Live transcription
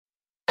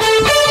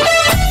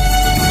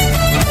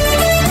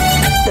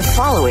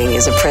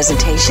is a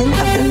presentation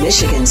of the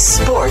Michigan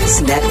Sports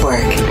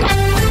Network.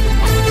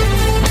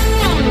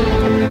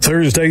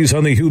 Thursdays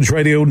on the Huge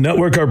Radio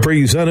Network are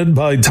presented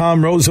by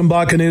Tom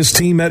Rosenbach and his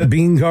team at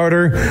Bean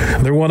Carter.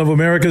 They're one of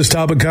America's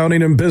top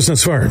accounting and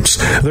business firms.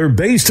 They're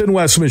based in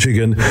West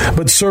Michigan,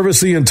 but service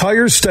the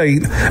entire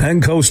state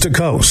and coast to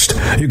coast.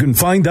 You can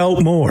find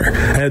out more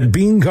at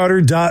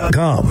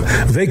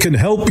beancarter.com. They can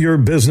help your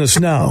business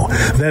now.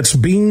 That's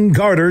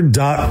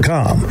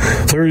beancarter.com.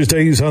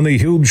 Thursdays on the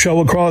Huge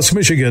Show across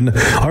Michigan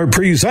are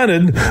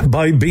presented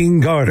by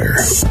Bean Carter.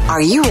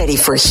 Are you ready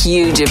for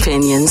huge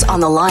opinions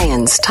on the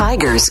Lions,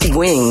 Tigers,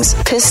 Wings,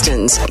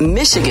 Pistons,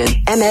 Michigan,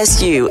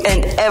 MSU,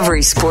 and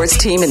every sports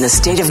team in the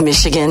state of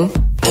Michigan?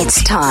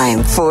 It's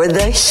time for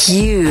The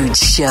Huge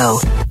Show.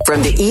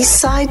 From the east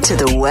side to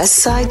the west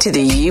side to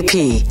the UP,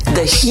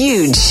 The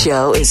Huge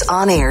Show is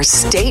on air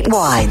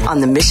statewide on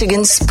the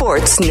Michigan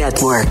Sports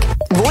Network.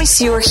 Voice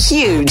your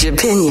huge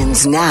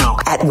opinions now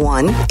at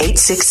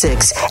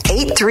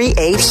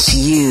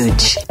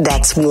 1-866-838-HUGE.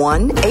 That's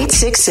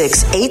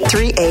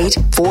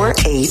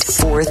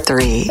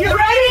 1-866-838-4843. You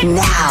ready?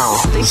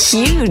 Now, the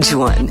huge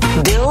one,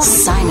 Bill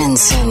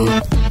Simonson.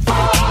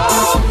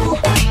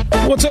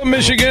 What's up,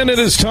 Michigan? It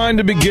is time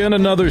to begin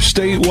another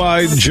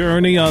statewide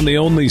journey on the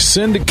only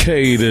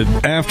syndicated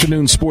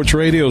afternoon sports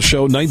radio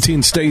show,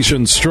 19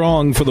 stations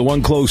strong. For the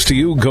one close to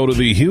you, go to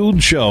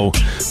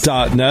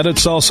thehugeshow.net.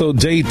 It's also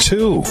day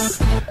 2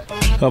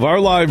 of our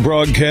live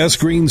broadcast,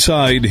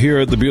 Greenside, here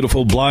at the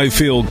beautiful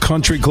Blythefield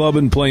Country Club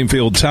in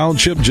Plainfield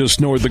Township, just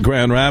north of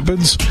Grand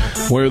Rapids,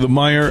 where the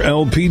Meyer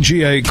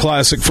LPGA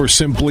Classic for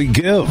Simply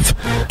Give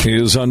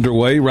is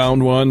underway.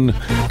 Round 1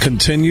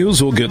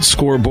 continues. We'll get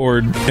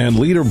scoreboard and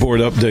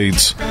leaderboard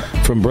updates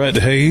from Brett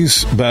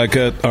Hayes back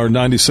at our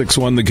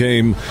 96.1 The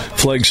Game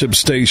flagship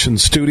station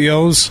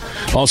studios.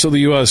 Also the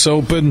U.S.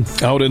 Open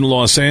out in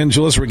Los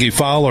Angeles. Ricky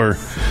Fowler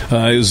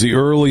is the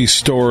early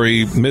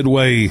story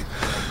midway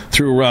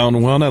through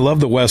round 1. I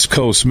love the West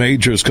Coast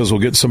majors because we'll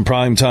get some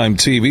primetime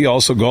TV.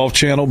 Also, Golf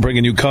Channel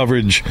bringing you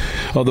coverage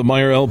of the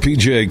Meyer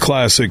LPGA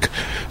Classic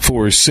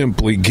for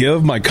Simply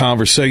Give. My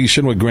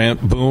conversation with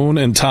Grant Boone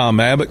and Tom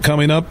Abbott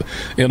coming up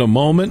in a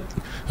moment.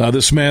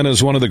 This man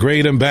is one of the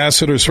great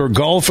ambassadors for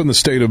golf in the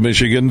state of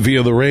Michigan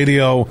via the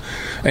radio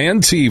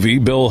and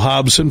TV. Bill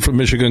Hobson from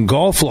Michigan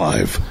Golf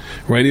Live.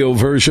 Radio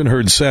version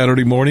heard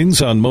Saturday mornings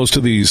on most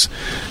of these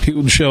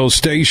Huge Show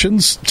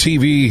stations.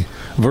 TV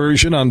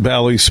version on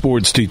Bally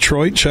Sports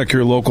Detroit. Check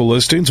your local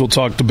listings. We'll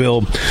talk to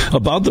Bill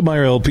about the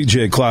Meyer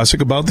LPGA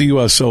Classic, about the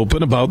U.S.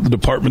 Open, about the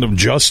Department of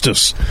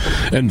Justice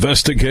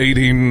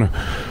investigating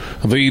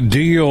the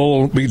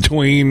deal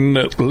between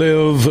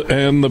LIV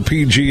and the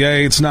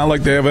PGA. It's not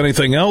like they have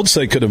anything else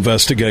they could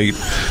investigate,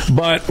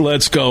 but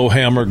let's go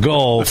hammer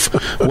golf.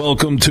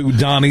 Welcome to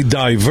Donnie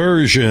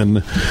Diversion,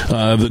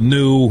 the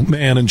new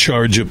man in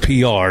charge of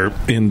PR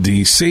in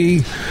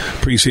D.C.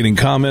 Preceding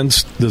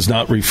comments does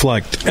not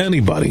reflect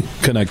anybody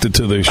connected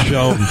to this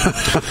show.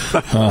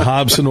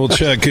 Hobson will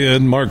check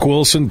in. Mark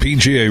Wilson,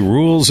 PGA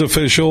rules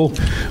official,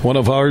 one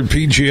of our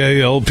PGA,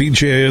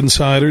 LPGA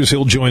insiders.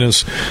 He'll join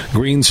us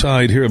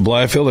Greenside here at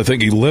Blythefield. I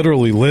think he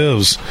literally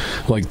lives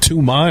like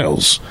 2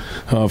 miles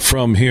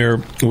from here.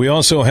 We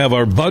also have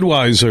our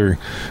Budweiser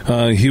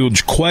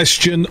huge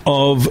question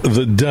of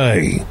the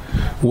day.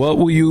 What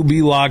will you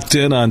be locked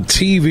in on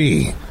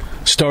TV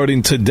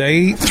starting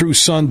today through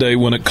Sunday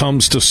when it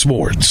comes to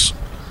sports?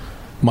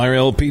 Meyer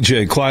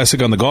LPGA Classic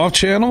on the Golf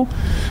Channel,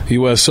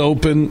 U.S.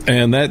 Open,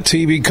 and that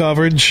TV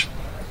coverage.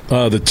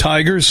 The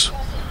Tigers,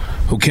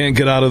 who can't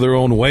get out of their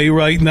own way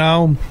right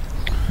now.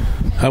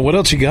 What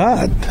else you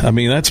got? I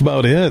mean, that's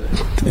about it,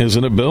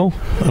 isn't it, Bill?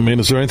 I mean,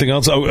 is there anything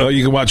else?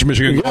 You can watch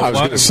Michigan Golf Live. I was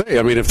going to say,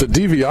 I mean, if the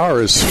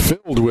DVR is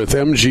filled with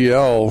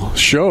MGL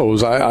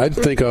shows, I'd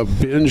think a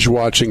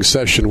binge-watching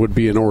session would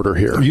be in order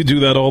here. You do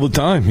that all the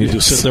time. You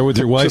just sit there with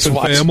your wife and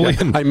family.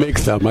 And I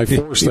make them. I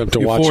force them to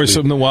watch. You force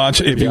them to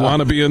watch. If you want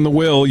to be in the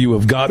will, you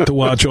have got to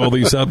watch all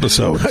these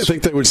episodes. I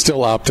think they would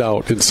still opt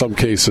out in some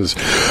cases.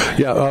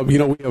 Yeah, we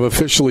have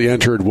officially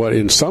entered what,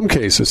 in some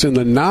cases, in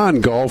the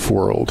non-golf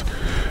world,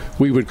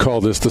 we would call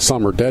this the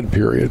summer dead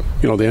period.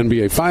 The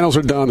NBA Finals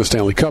are done, the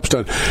Stanley Cup's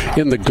done.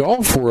 In the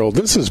golf world,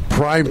 this is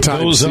prime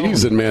time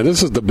season, man.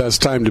 This is the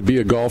best time to be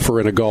a golfer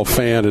and a golf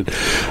fan, and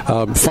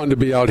fun to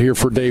be out here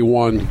for day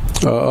 1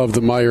 of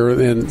the Meyer.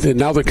 And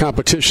now the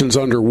competition's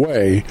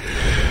underway.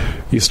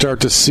 You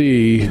start to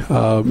see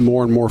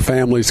more and more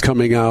families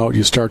coming out.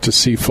 You start to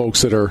see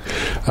folks that are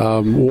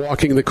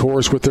walking the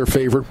course with their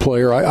favorite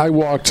player. I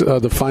walked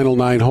the final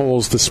 9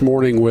 holes this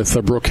morning with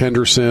Brooke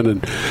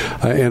Henderson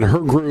and her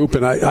group,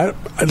 and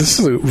this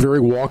is a very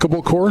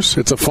walkable course.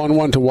 It's a fun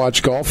one to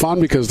watch golf on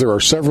because there are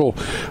several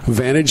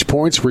vantage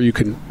points where you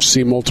can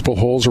see multiple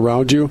holes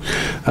around you.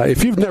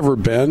 If you've never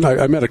been,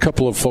 I met a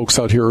couple of folks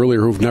out here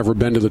earlier who've never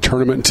been to the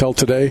tournament until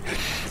today,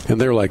 and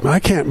they're like, I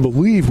can't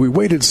believe we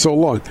waited so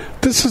long.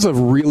 This is a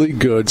really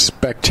good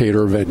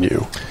spectator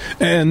venue.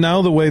 And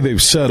now the way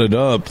they've set it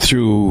up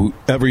through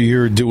every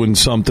year doing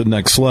something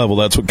next level,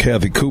 that's what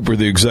Kathy Cooper,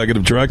 the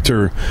executive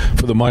director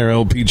for the Meyer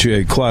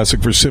LPGA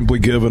Classic for Simply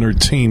Give, and her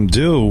team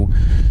do.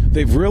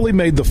 They've really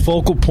made the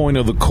focal point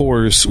of the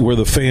course where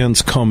the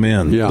fans come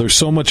in. Yeah. There's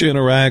so much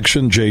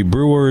interaction. Jay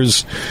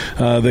Brewers,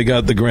 they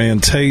got the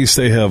Grand Taste.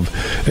 They have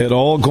it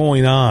all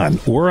going on.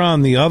 We're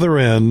on the other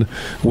end,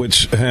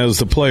 which has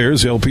the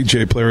players, the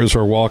LPGA players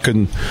are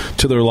walking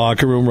to their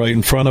locker room right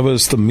in front of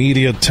us, the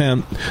media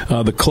tent,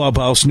 the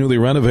clubhouse, newly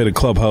renovated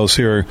clubhouse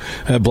here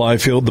at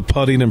Blythefield, the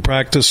putting and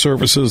practice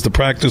surfaces, the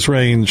practice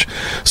range.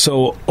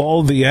 So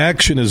all the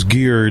action is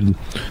geared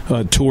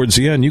towards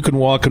the end. You can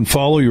walk and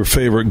follow your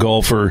favorite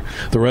golfer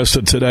the rest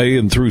of today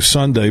and through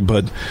Sunday,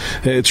 but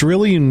it's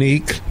really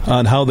unique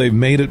on how they've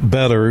made it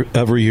better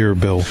every year,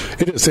 Bill.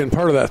 It is, and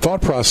part of that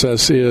thought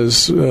process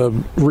is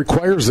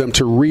requires them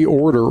to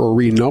reorder or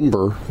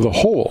renumber the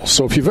hole.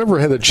 So if you've ever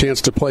had a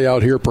chance to play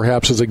out here,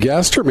 perhaps as a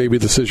guest, or maybe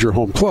this is your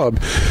home club,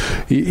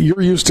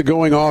 you're used to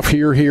going off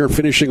here, and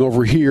finishing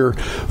over here.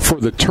 For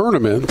the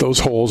tournament, those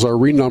holes are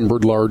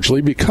renumbered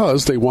largely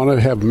because they want to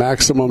have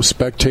maximum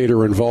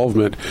spectator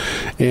involvement,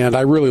 and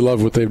I really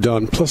love what they've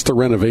done. Plus, the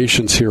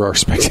renovations here are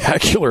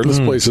spectacular. This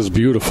place is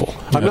beautiful.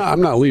 Yeah.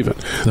 I'm not leaving.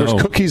 There's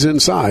cookies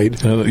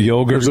inside.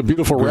 Yogurt. There's a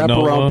beautiful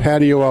wraparound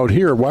patio out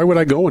here. Why would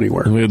I go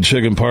anywhere? We had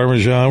chicken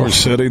parmesan. We're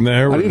sitting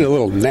there. I need a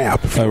little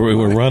nap.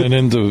 We're running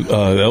into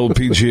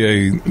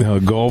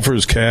LPGA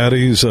golfers,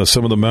 caddies,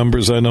 some of the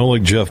members I know,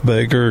 like Jeff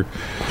Baker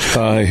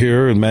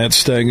here and Matt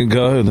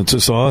Stangenga, and it's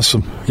just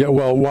awesome. Yeah,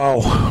 well,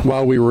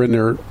 while we were in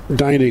there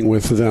dining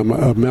with them,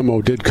 a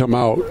memo did come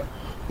out.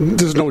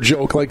 There's no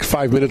joke. Like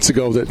 5 minutes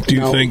ago, that do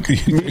you think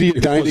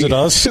media dining? Was it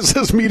us? It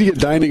says media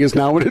dining is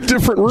now in a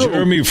different room.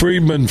 Jeremy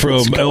Friedman from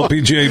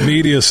LPGA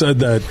Media said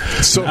that.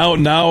 So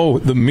now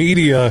the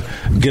media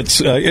gets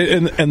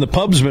and the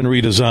pub's been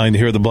redesigned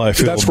here at the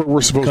Blythefield. That's where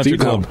we're supposed Country to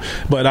eat Club.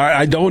 now. But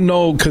I don't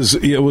know, because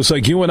it was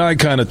like you and I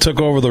kind of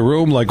took over the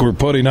room like we're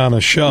putting on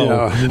a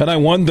show, and I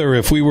wonder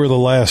if we were the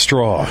last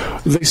straw. I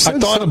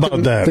thought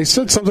about that. They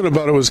said something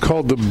about it was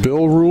called the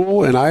Bill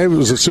Rule, and I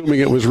was assuming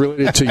it was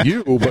related to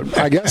you, but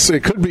I guess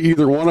it could be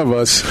either one of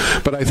us,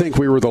 but I think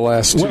we were the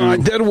last two. Well, I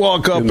did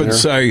walk up and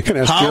say,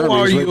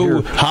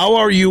 how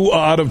are you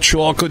out of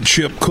chocolate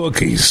chip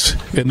cookies?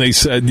 And they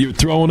said, you're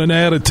throwing an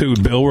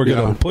attitude, Bill. We're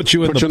going to put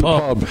you in the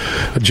pub.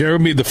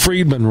 Jeremy, the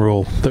Friedman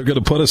rule. They're going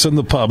to put us in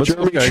the pub. It's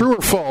Jeremy, true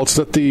or false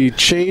that the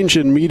change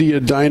in media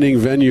dining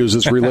venues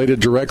is related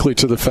directly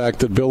to the fact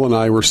that Bill and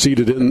I were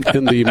seated in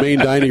the main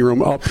dining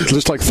room up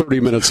just like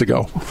 30 minutes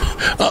ago?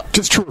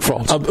 Just true or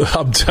false?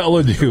 I'm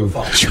telling you.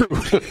 True.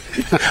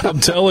 I'm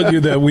telling you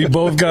that we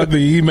both got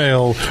the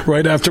email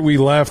right after we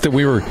left that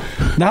we were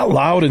not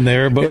loud in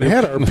there, but it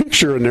had our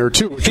picture in there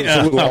too, which was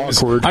a little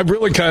awkward. I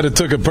really kind of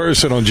took it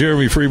personal.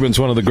 Jeremy Friedman's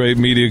one of the great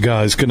media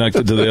guys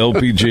connected to the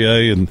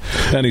LPGA and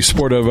any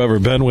sport I've ever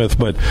been with.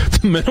 But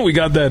the minute we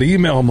got that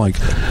email, I'm like,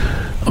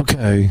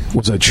 okay,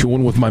 was I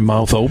chewing with my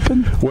mouth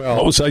open? Well,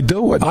 what was I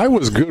doing? I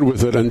was good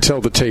with it until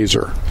the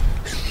taser.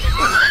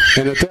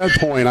 And at that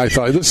point, I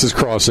thought, this is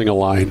crossing a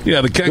line.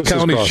 Yeah, the Kent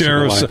County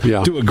Sheriffs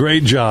do a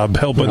great job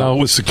helping out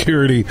with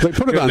security. They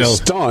put it on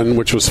stun,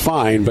 which was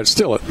fine, but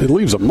still, it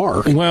leaves a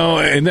mark. Well,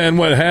 and then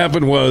what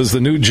happened was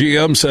the new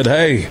GM said,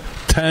 hey,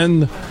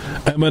 10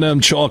 M&M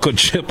chocolate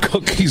chip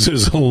cookies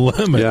is a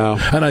limit. Yeah.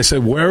 And I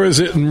said, where is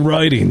it in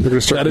writing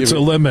that it's a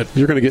limit?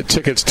 You're going to get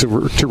tickets to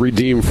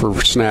redeem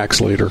for snacks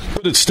later.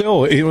 But it's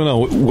still, even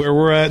though where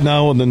we're at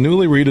now in the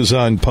newly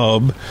redesigned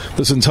pub,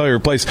 this entire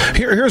place,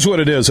 here's what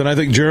it is, and I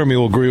think Jeremy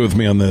will agree with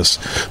me on this,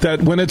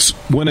 that when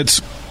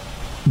it's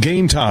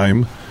game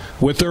time,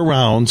 with their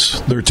rounds,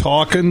 they're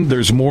talking.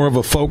 There's more of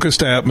a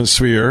focused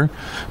atmosphere.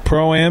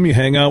 Pro-Am, you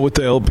hang out with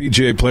the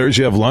LPGA players,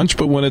 you have lunch.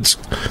 But when it's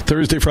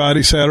Thursday,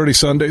 Friday, Saturday,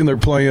 Sunday, and they're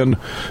playing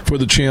for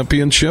the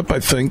championship,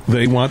 I think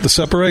they want the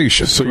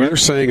separation. So you're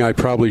saying I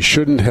probably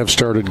shouldn't have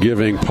started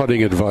giving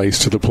putting advice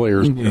to the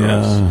players.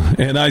 Yeah,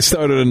 and I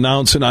started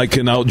announcing I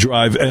can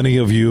outdrive any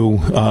of you.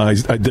 I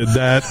did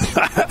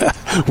that.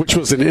 Which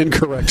was an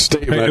incorrect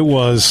statement. It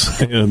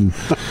was. And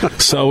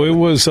so it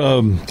was,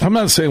 I'm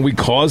not saying we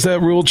caused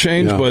that rule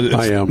change, but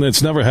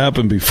it's never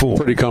happened before.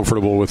 Pretty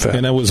comfortable with that.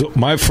 And that was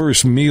my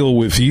first meal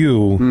with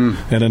you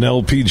in an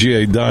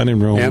LPGA dining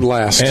room. And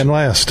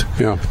last.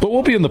 Yeah. But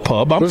we'll be in the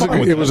pub.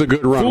 It was a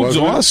good run. Food's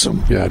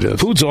awesome. Yeah, it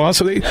is. Food's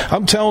awesome.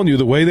 I'm telling you,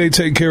 the way they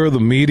take care of the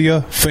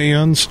media,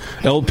 fans,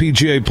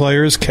 LPGA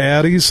players,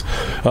 caddies,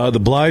 the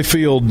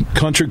Blythefield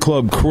Country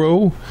Club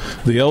crew,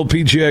 the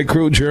LPGA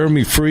crew,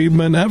 Jeremy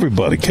Friedman,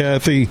 everybody,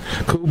 Kathy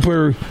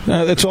Cooper,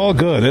 it's all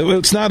good.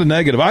 It's not a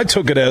negative. I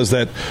took it as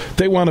that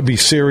they want to be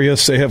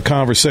serious. They have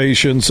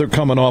conversations. They're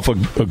coming off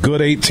a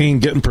good 18,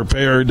 getting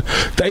prepared.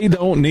 They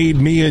don't need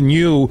me and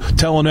you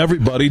telling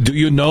everybody, do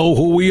you know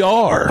who we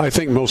are? I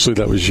think mostly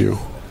that was you.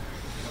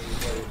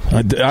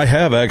 I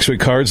have actually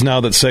cards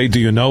now that say, "Do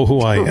you know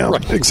who I am?"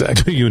 Right,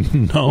 exactly. Do you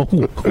know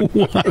who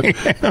I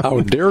am? How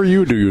dare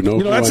you? Do you know?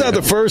 You know, that's not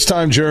the first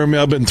time, Jeremy,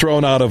 I've been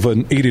thrown out of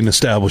an eating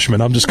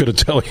establishment. I'm just going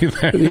to tell you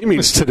that. He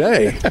means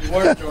today.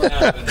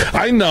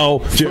 I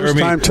know, Jeremy. First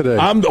time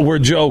today. We're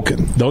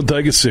joking. Don't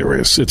take it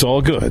serious. It's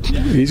all good.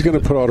 He's going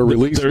to put out a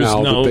release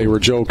now that they were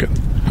joking.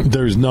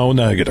 There's no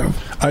negative.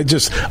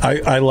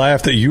 I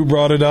laughed that you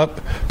brought it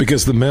up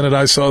because the minute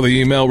I saw the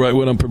email right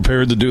when I'm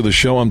prepared to do the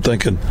show, I'm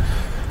thinking,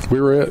 we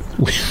were it.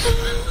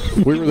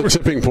 We were the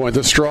tipping point,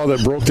 the straw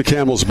that broke the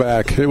camel's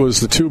back. It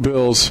was the 2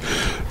 bills,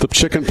 the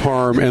chicken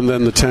parm, and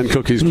then the 10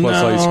 cookies plus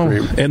ice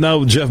cream. And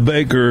now Jeff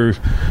Baker,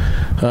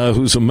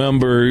 who's a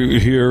member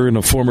here and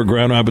a former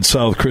Grand Rapids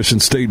South Christian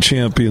State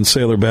champion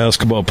sailor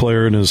basketball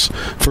player in his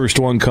First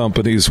One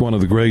company, is one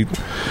of the great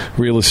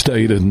real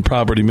estate and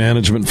property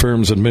management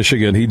firms in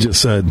Michigan. He just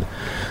said,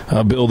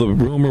 Bill, the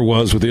rumor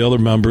was with the other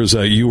members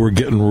that you were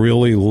getting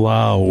really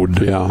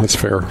loud. Yeah, that's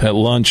fair. At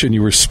lunch, and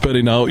you were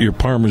spitting out your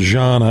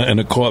Parmigiana, and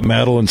it caught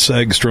Madeline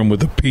Sagstrom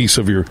with a piece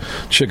of your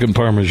chicken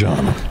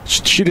Parmigiana.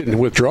 She didn't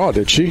withdraw,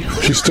 did she?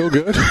 She's still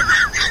good?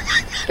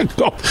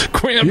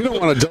 Graham, you don't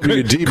want a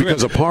WD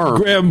because of parm.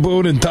 Graham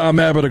Boone and Tom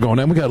Abbott are going,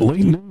 and we got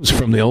late news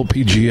from the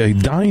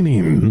LPGA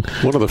dining.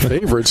 One of the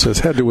favorites has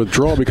had to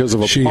withdraw because of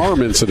a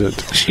parm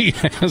incident. She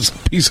has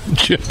a piece of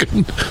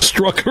chicken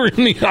struck her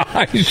in the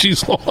eye.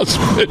 She's lost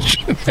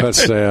vision.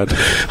 That's sad.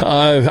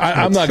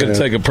 I'm not going to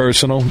take it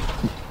personal.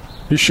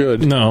 You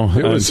should. No,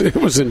 it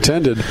was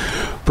intended.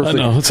 I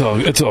know it's all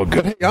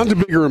good. But hey, on to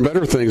bigger and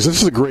better things. This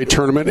is a great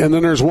tournament, and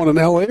then there's one in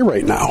L.A.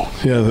 right now.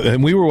 Yeah,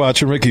 and we were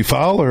watching Ricky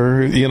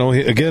Fowler. You know,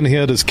 he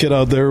had his kid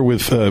out there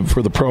with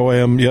for the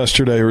Pro-Am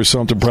yesterday or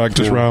something,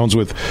 practice rounds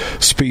with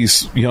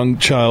Spieth's young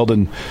child,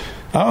 and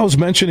I was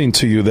mentioning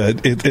to you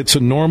that it's a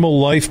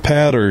normal life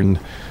pattern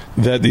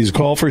that these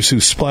golfers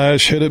who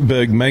splash, hit it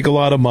big, make a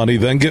lot of money,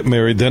 then get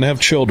married, then have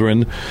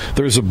children,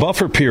 there's a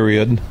buffer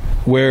period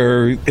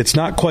where it's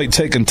not quite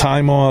taking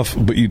time off,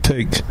 but you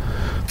take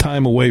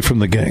time away from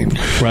the game,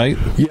 right?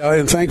 Yeah,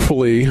 and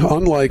thankfully,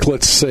 unlike,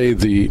 let's say,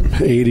 the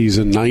 80s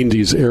and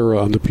 90s era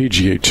on the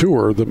PGA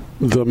Tour,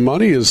 the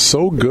money is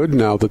so good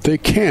now that they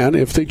can,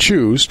 if they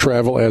choose,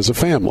 travel as a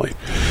family.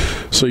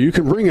 So you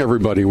can bring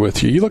everybody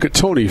with you. You look at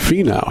Tony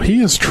Finau.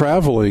 He is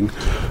traveling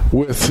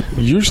with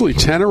usually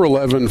 10 or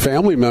 11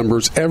 family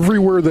members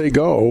everywhere they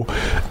go,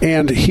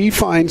 and he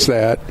finds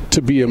that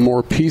to be a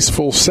more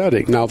peaceful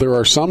setting. Now, there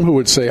are some who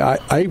would say,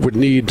 I would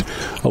need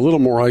a little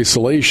more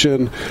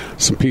isolation,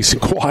 some peace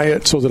and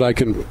quiet so that I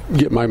can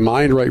get my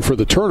mind right for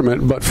the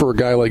tournament. But for a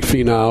guy like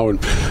Finau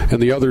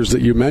and the others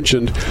that you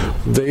mentioned,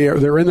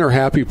 they're in their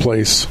happy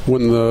place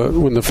when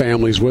the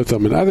family's with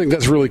them. And I think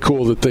that's really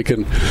cool that they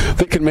can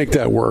make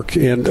that work.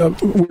 And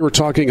we were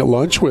talking at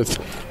lunch with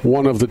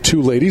one of the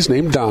 2 ladies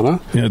named Donna,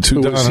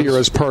 who is here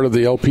as part of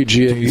the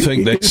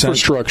LPGA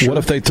infrastructure. What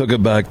if they took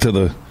it back to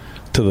the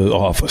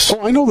office?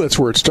 Oh, I know that's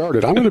where it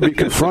started. I'm going to be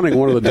confronting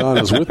one of the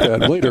Donnas with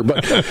that later.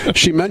 But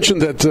she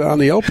mentioned that on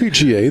the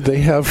LPGA, they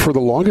have, for the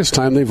longest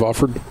time, they've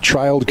offered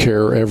child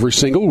care every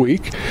single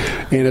week.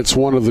 And it's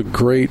one of the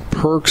great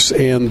perks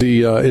and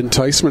the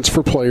enticements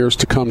for players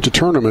to come to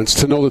tournaments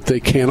to know that they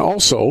can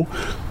also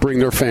bring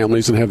their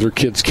families and have their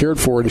kids cared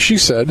for. And she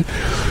said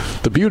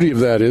the beauty of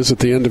that is at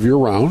the end of your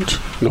round,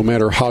 no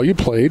matter how you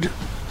played,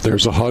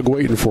 there's a hug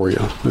waiting for you.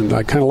 And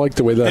I kind of like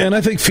the way that... And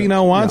I think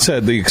Finau wants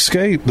that, the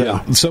escape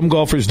that some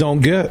golfers don't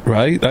get,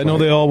 right? I know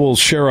they all will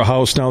share a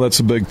house now. That's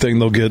a big thing.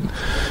 They'll get,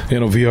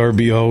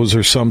 VRBOs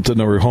or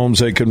something, or homes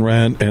they can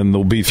rent, and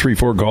there'll be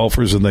 3-4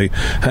 golfers, and they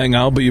hang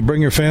out. But you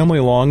bring your family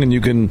along, and you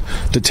can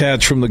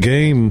detach from the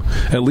game,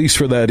 at least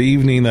for that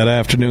evening, that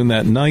afternoon,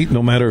 that night,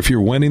 no matter if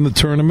you're winning the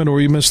tournament or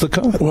you miss the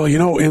cut. Well,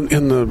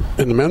 in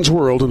the men's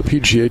world, in the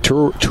PGA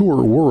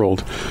Tour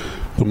world,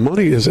 the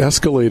money is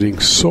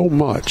escalating so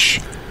much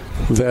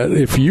that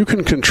if you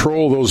can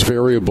control those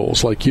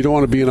variables, like you don't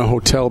want to be in a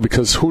hotel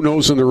because who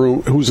knows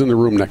who's in the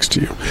room next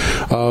to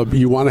you.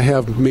 You want to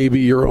have maybe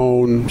your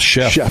own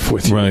chef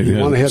with you. Right, you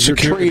want to have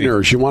security. Your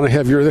trainers. You want to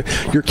have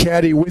your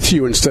caddy with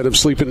you instead of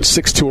sleeping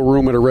 6 to a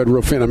room at a Red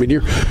Roof Inn. I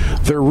mean,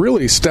 they're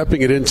really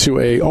stepping it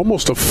into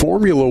almost a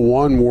Formula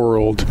One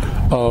world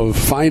of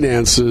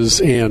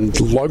finances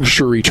and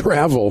luxury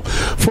travel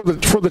for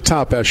the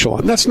top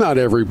echelon. That's not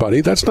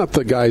everybody. That's not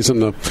the guys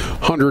in the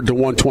 100 to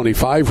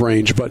 125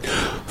 range, but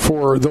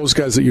for those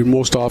guys that you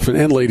most often,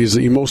 and ladies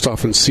that you most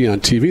often see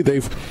on TV,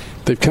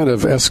 they've kind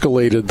of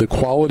escalated the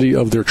quality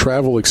of their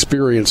travel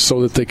experience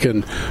so that they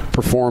can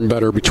perform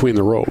better between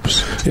the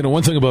ropes.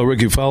 One thing about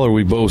Ricky Fowler,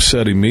 we both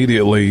said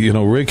immediately,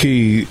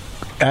 Ricky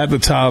at the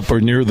top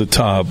or near the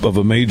top of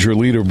a major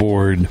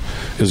leaderboard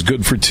is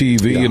good for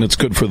TV and it's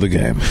good for the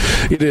game.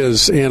 It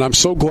is, and I'm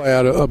so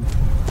glad. A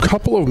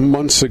couple of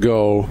months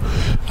ago,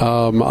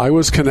 I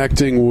was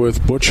connecting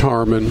with Butch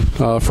Harmon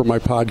for my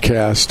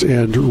podcast,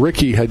 and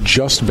Ricky had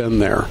just been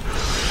there.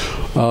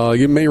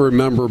 You may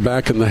remember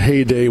back in the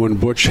heyday when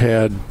Butch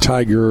had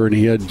Tiger and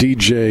he had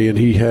DJ and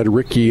he had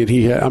Ricky and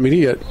he had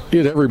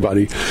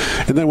everybody.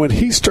 And then when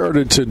he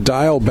started to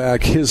dial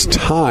back his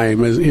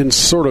time in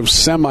sort of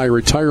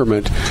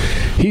semi-retirement,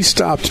 he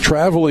stopped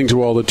traveling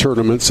to all the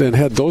tournaments and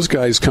had those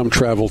guys come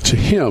travel to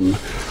him.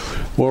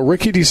 Well,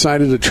 Ricky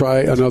decided to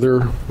try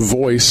another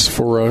voice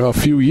for a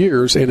few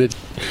years, and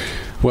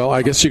well,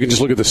 I guess you can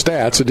just look at the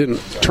stats. It didn't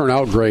turn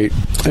out great.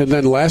 And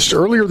then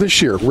earlier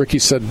this year, Ricky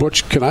said,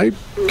 Butch, can I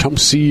come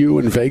see you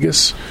in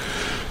Vegas?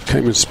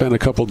 Came and spent a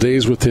couple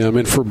days with him.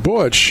 And for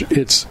Butch,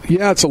 it's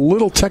a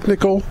little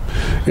technical.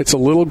 It's a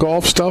little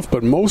golf stuff,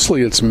 but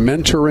mostly it's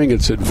mentoring,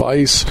 it's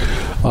advice,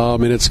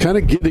 and it's kind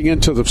of getting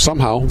into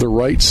the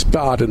right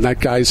spot in that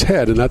guy's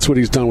head. And that's what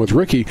he's done with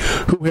Ricky,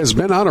 who has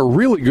been on a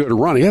really good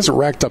run. He hasn't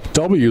racked up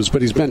W's,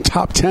 but he's been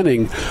top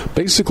 10ing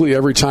basically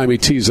every time he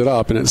tees it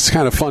up. And it's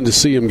kind of fun to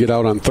see him get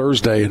out on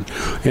Thursday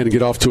and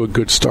get off to a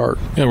good start.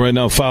 Yeah, right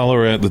now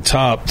Fowler at the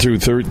top through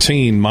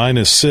 13,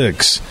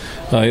 -6.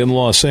 In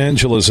Los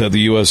Angeles at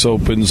the U.S.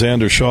 Open,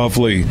 Xander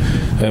Schauffele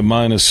at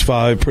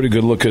 -5. Pretty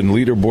good-looking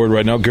leaderboard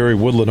right now. Gary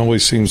Woodland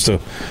always seems to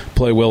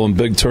play well in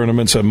big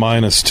tournaments at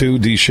 -2.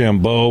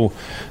 DeChambeau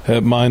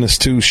at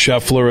 -2.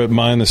 Scheffler at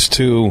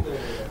 -2.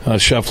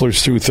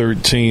 Scheffler's through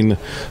 13.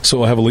 So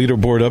we'll have a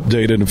leaderboard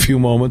update in a few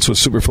moments with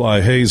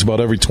Superfly Hayes about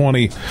every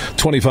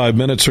 25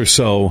 minutes or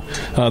so.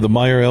 The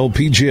Meyer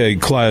LPGA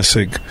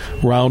Classic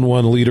Round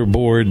 1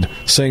 leaderboard.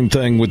 Same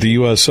thing with the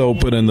U.S.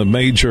 Open and the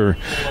major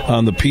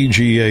on the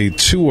PGA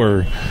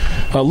Tour.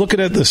 Looking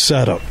at the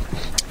setup.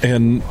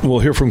 And we'll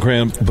hear from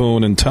Grant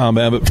Boone and Tom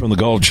Abbott from the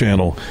Golf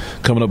Channel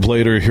coming up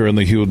later here in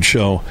the Huge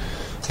Show.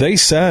 They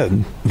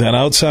said that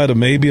outside of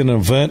maybe an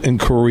event in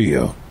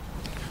Korea,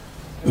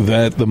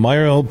 that the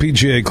Meyer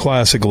LPGA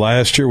Classic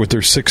last year with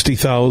their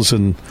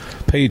 60,000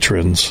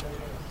 patrons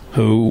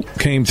who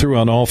came through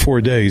on all 4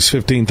 days,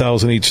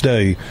 15,000 each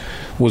day,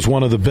 was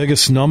one of the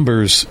biggest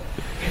numbers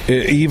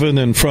even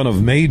in front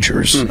of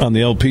majors on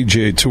the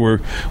LPGA Tour,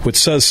 which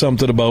says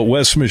something about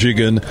West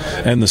Michigan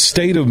and the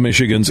state of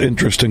Michigan's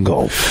interest in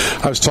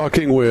golf. I was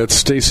talking with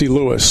Stacy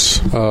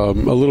Lewis a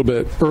little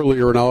bit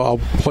earlier, and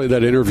I'll play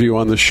that interview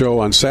on the show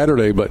on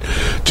Saturday, but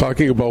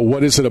talking about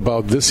what is it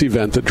about this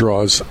event that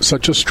draws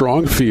such a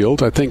strong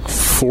field. I think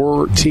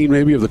 14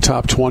 maybe of the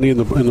top 20 in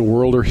the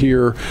world are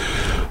here.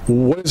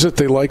 What is it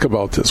they like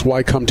about this?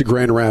 Why come to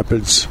Grand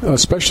Rapids,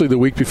 especially the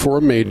week before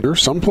a major?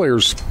 Some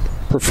players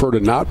prefer to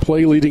not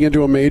play leading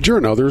into a major,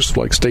 and others,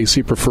 like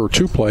Stacy, prefer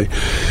to play.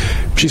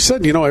 She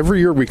said, every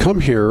year we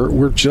come here,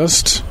 we're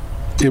just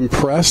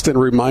impressed and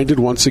reminded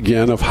once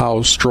again of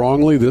how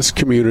strongly this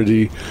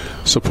community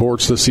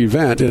supports this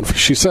event. And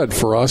she said,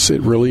 for us,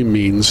 it really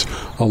means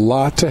a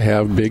lot to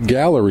have big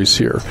galleries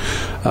here.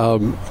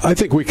 I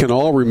think we can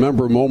all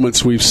remember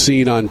moments we've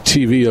seen on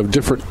TV of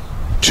different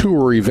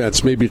tour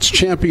events. Maybe it's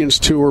Champions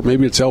Tour,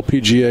 maybe it's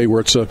LPGA, where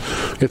it's a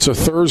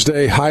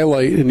Thursday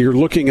highlight and you're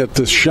looking at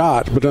this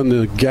shot, but on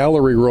the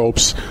gallery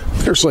ropes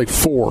there's like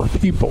 4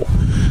 people.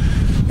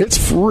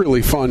 It's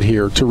really fun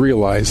here to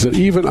realize that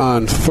even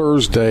on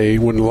Thursday,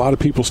 when a lot of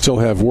people still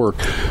have work,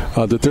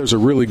 that there's a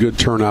really good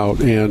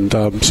turnout and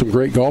some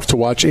great golf to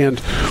watch.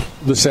 And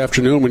this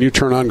afternoon, when you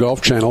turn on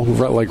Golf Channel,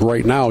 like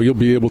right now, you'll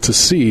be able to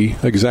see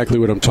exactly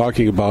what I'm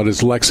talking about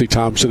as Lexi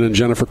Thompson and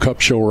Jennifer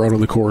Kupcho are out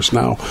on the course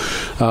now.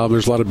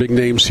 There's a lot of big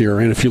names here,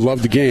 and if you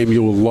love the game,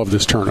 you will love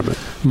this tournament.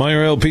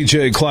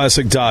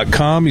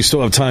 MeyerLPGAClassic.com. You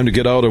still have time to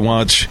get out and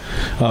watch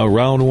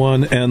Round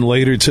 1 and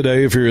later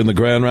today if you're in the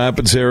Grand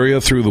Rapids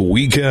area through the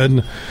weekend.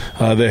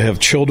 They have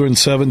children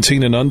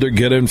 17 and under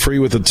get in free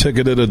with a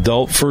ticketed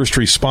adult. First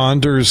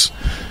responders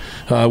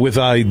with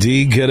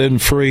ID get in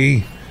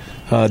free.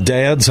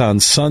 Dads on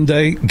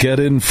Sunday get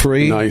in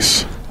free.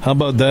 Nice. How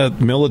about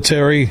that?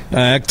 Military,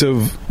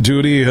 active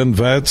duty, and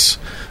vets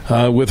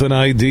with an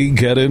ID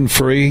get in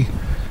free.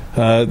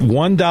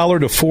 $1 to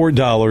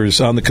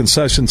 $4 on the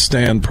concession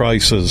stand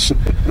prices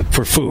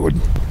for food.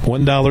 $1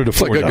 to $4.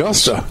 It's like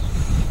Augusta.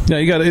 Now,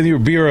 you got your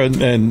beer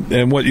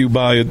and what you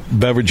buy,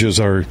 beverages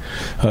are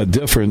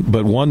different,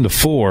 but $1 to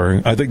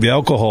 $4. I think the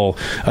alcohol,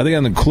 that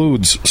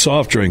includes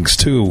soft drinks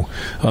too,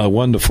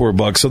 $1 to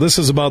 $4. So this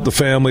is about the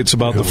family. It's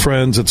about the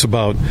friends. It's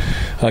about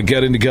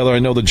getting together. I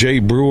know the Jay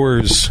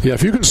Brewers. Yeah,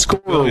 if you can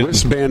score a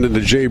wristband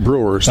into Jay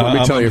Brewers, let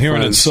me tell you, I'm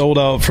hearing friends, it sold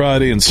out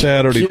Friday and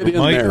Saturday.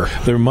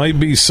 There might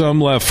be some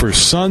left for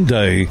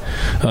Sunday.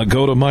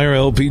 Go to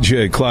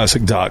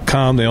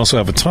MeyerLPGAClassic.com. They also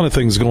have a ton of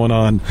things going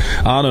on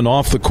and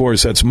off the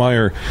course. That's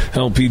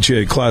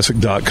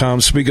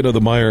MeyerLPGAClassic.com. Speaking of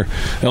the Meyer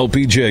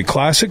LPGA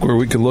Classic, where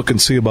we can look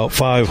and see about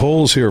 5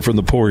 holes here from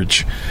the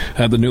porch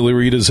at the newly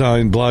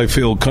redesigned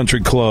Blythefield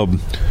Country Club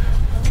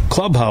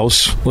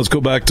clubhouse. Let's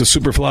go back to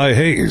Superfly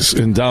Hayes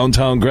in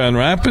downtown Grand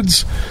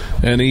Rapids,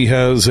 and he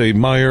has a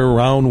Meyer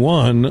Round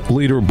 1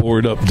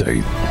 leaderboard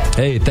update.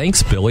 Hey,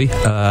 thanks, Billy.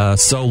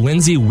 So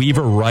Lindsay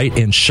Weaver-Wright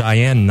and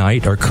Cheyenne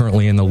Knight are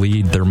currently in the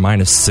lead. They're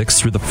 -6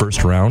 through the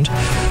first round.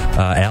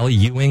 Allie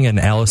Ewing and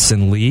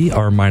Allison Lee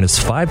are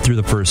 -5 through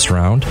the first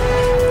round.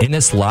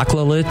 Ines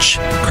Laklalich,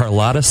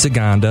 Carlotta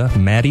Saganda,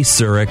 Maddie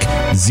Surik,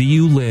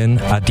 Ziyu Lin,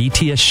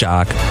 Aditya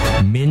Shak,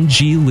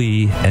 Minji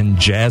Lee, and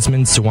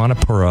Jasmine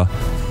Suwanapura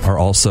are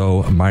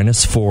also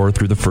 -4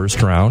 through the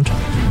first round.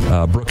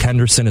 Brooke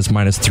Henderson is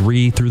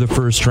 -3 through the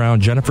first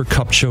round. Jennifer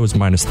Kupcho is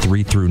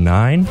 -3 through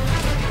 9.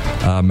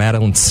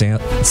 Madeline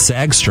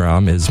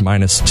Sagstrom is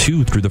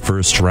 -2 through the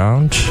first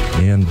round.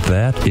 And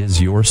that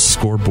is your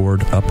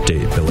scoreboard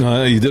update,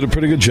 Billy. You did a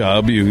pretty good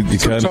job. You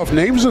some tough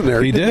names in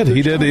there. He did.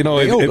 You know,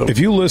 if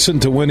you listen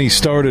to when he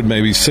started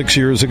maybe 6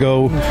 years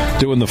ago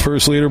doing the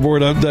first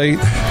leaderboard update,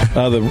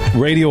 the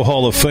Radio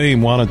Hall of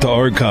Fame wanted to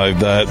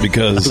archive that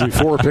because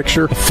before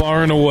picture,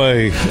 far and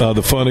away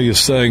the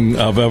funniest thing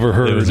I've ever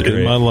heard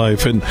in my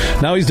life. And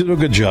now he's doing a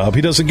good job.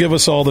 He doesn't give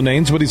us all the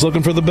names, but he's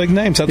looking for the big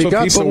names. That's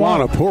what people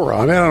want. Poor.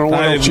 I mean, I don't know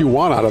what else you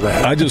want out of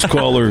that. I just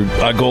call her.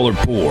 I call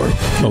her Poor.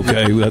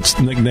 Okay, that's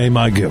the nickname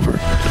I give her.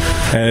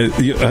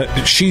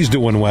 She's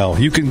doing well.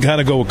 You can kind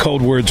of go with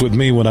code words with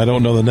me when I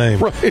don't know the name.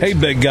 Right. Hey,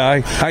 big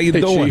guy, how you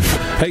doing?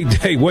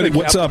 Chief. Hey,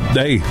 what's up?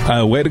 Hey,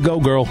 way to go,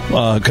 girl.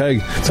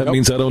 Okay, that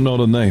means I don't know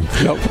the name.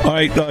 Nope. All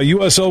right,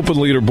 U.S. Open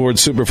leaderboard,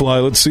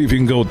 Superfly. Let's see if you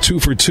can go 2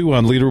 for 2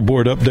 on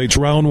leaderboard updates.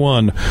 Round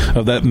 1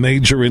 of that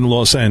major in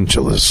Los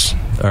Angeles.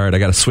 All right, I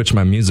got to switch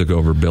my music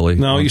over, Billy.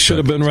 No, you should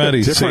have been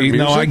ready. See,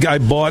 no, I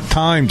bought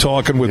time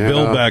talking with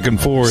Bill back and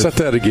forth. Set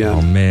that again.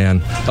 Oh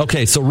man.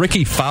 Okay, so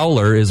Ricky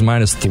Fowler is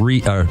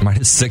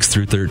 -6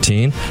 through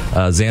 13.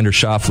 Xander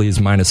Schauffele is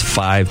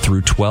 -5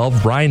 through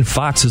 12. Brian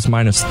Fox is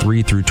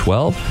 -3 through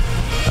 12.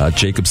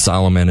 Jacob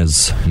Solomon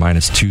is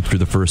 -2 through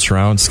the first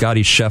round.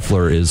 Scotty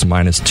Scheffler is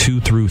 -2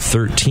 through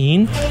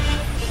 13.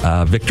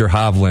 Victor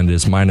Hovland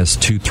is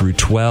 -2 through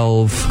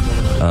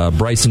 12.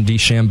 Bryson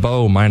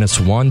DeChambeau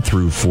 -1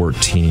 through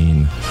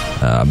 14.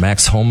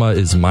 Max Homa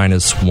is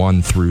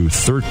 -1 through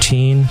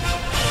 13.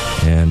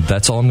 And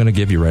that's all I'm going to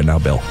give you right now,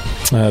 Bill.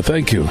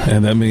 Thank you.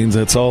 And that means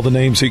that's all the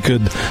names he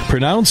could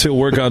pronounce. He'll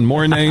work on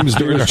more names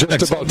during our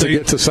just about to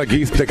get to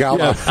Sagith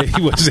Tagala.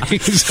 Yeah, he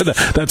said,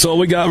 that's all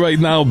we got right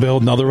now, Bill.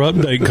 Another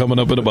update coming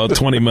up in about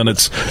 20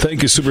 minutes.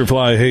 Thank you,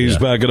 Superfly Hayes,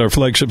 back at our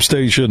flagship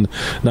station,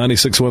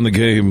 96.1 The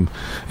Game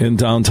in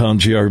downtown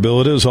GR.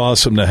 Bill, it is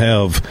awesome to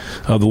have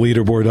the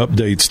leaderboard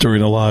updates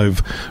during a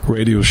live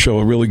radio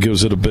show. It really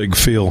gives it a big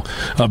feel.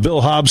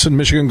 Bill Hobson,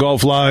 Michigan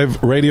Golf Live,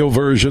 radio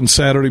version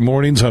Saturday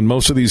mornings on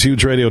most of these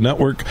huge radio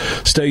network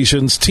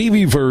stations.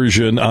 TV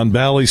version on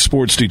Bally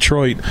Sports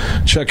Detroit.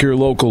 Check your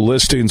local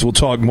listings. We'll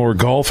talk more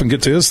golf and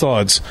get to his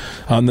thoughts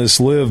on this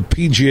LIV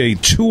PGA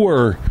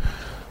Tour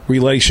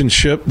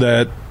relationship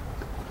that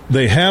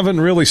they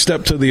haven't really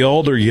stepped to the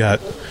altar yet.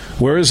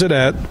 Where is it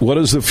at? What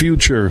is the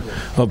future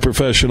of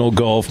professional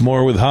golf?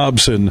 More with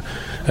Hobson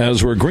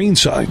as we're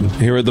greenside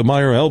here at the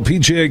Meyer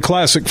LPGA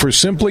Classic for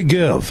Simply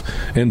Give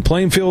in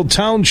Plainfield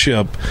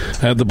Township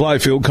at the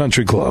Blythefield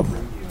Country Club.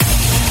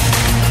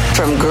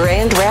 From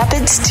Grand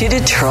Rapids to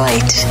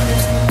Detroit,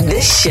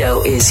 this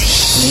show is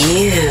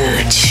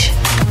huge.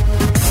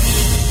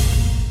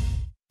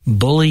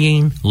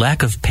 Bullying,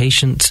 lack of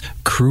patience,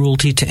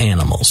 cruelty to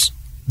animals.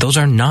 Those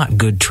are not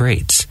good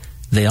traits.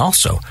 They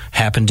also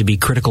happen to be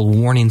critical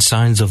warning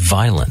signs of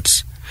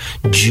violence.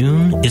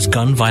 June is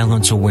Gun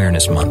Violence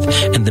Awareness Month,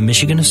 and the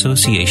Michigan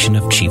Association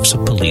of Chiefs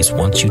of Police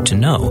wants you to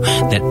know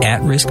that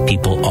at-risk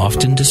people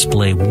often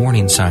display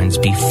warning signs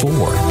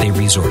before they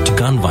resort to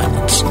gun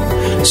violence.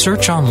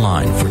 Search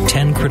online for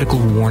 10 critical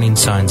warning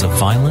signs of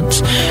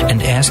violence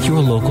and ask your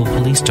local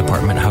police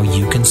department how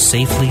you can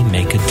safely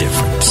make a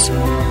difference.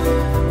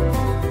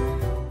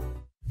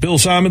 Bill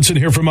Simonson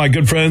here from my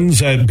good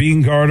friends at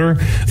Bean Garter.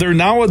 They're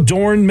now a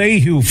Dorn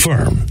Mayhew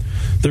firm.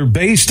 They're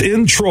based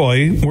in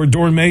Troy, where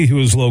Dorn Mayhew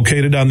is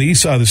located on the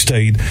east side of the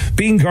state.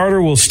 Bean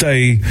Garter will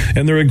stay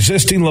in their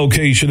existing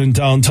location in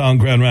downtown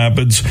Grand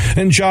Rapids,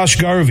 and Josh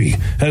Garvey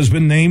has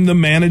been named the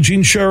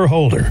managing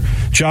shareholder.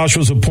 Josh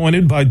was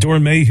appointed by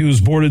Dorn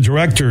Mayhew's board of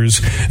directors,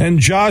 and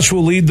Josh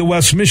will lead the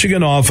West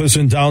Michigan office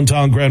in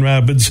downtown Grand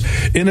Rapids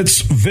in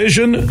its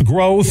vision,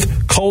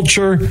 growth,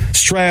 culture,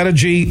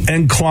 strategy,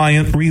 and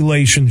client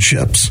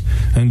relationships.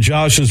 And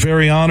Josh is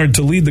very honored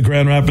to lead the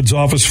Grand Rapids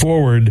office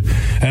forward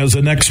as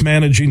the next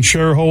managing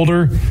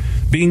shareholder.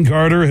 Bean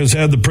Garter has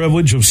had the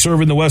privilege of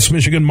serving the West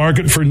Michigan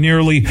market for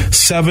nearly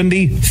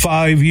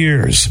 75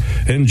 years.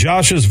 And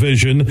Josh's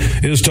vision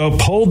is to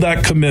uphold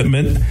that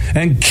commitment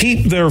and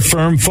keep their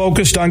firm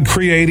focused on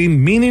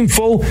creating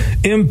meaningful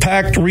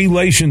impact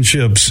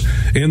relationships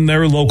in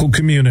their local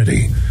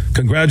community.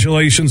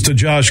 Congratulations to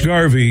Josh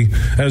Garvey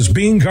as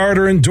Bean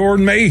Garter and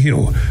Dorn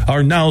Mayhew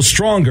are now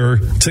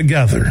stronger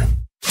together.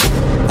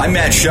 I'm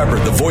Matt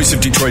Shepard, the voice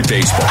of Detroit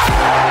baseball.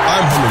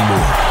 I'm Herman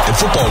Moore, and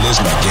football is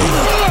my game.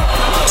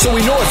 So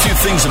we know a few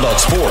things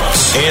about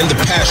sports. And the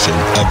passion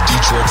of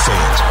Detroit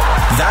fans.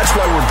 That's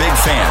why we're big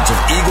fans of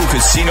Eagle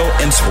Casino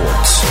and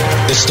Sports.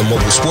 It's the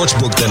mobile sports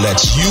book that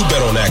lets you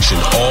bet on action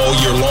all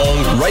year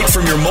long. Right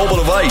from your mobile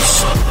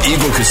device.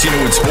 Eagle Casino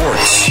and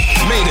Sports.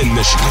 Made in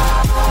Michigan.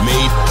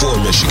 Made for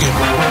Michigan.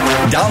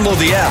 Download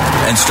the app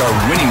and start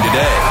winning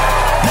today.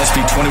 Must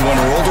be 21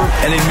 or older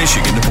and in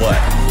Michigan to play.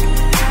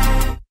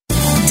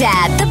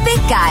 Dad, the big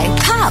guy,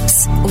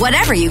 Pops,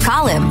 whatever you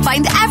call him,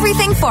 find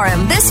everything for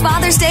him this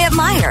Father's Day at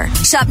Meijer.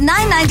 Shop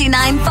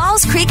 $9.99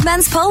 Falls Creek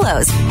men's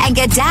polos and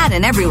get Dad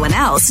and everyone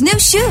else new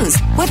shoes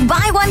with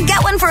buy one,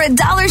 get one for $1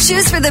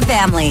 shoes for the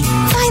family.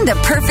 Find the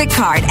perfect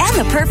card and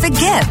the perfect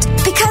gift,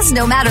 because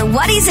no matter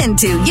what he's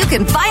into, you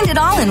can find it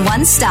all in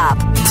one stop.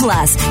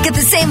 Plus, get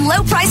the same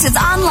low prices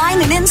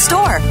online and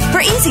in-store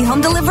for easy home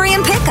delivery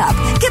and pickup.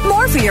 Get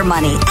more for your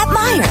money at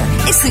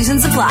Meijer.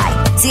 Exclusions apply.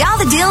 See all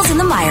the deals in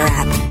the Meijer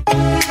app.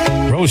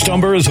 Roast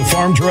Umber is a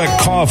farm direct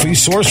coffee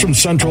sourced from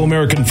Central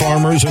American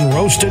farmers and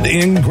roasted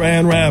in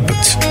Grand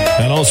Rapids.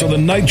 And also the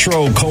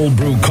Nitro Cold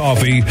Brew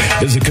Coffee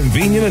is a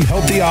convenient and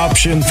healthy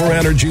option for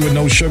energy with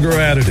no sugar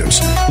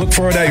additives. Look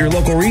for it at your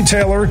local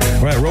retailer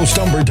or at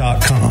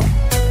roastumber.com.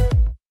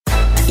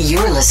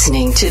 You're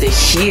listening to The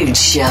Huge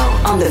Show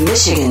on the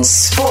Michigan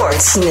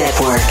Sports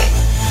Network.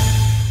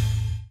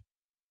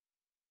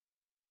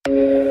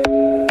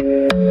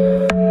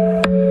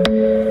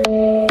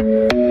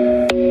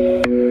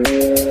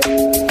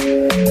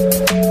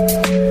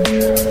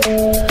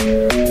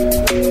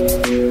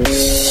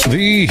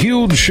 The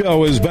Huge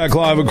Show is back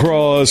live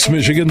across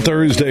Michigan.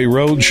 Thursday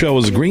Road Show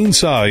is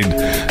Greenside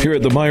here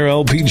at the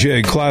Meijer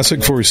LPGA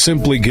Classic for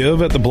Simply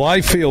Give at the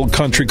Blythefield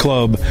Country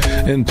Club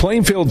in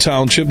Plainfield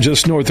Township,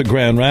 just north of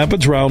Grand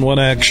Rapids. Round one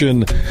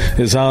action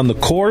is on the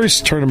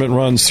course. Tournament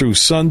runs through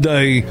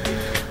Sunday.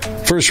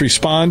 First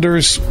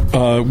responders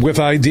with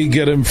ID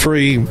get in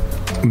free.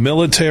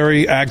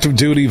 Military, active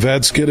duty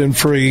vets get in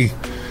free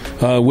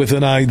with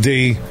an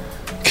ID.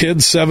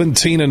 Kids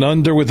 17 and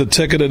under with a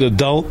ticketed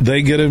adult,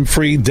 they get in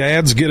free.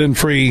 Dads get in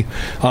free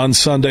on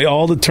Sunday.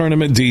 All the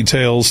tournament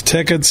details,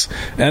 tickets,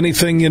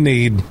 anything you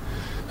need.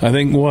 I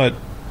think, $1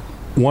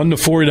 to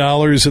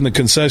 $4 in the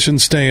concession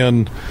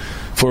stand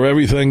for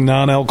everything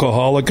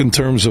non-alcoholic in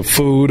terms of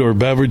food or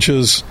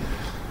beverages.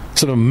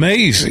 It's an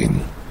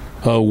amazing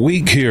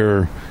week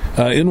here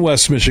in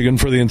West Michigan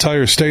for the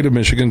entire state of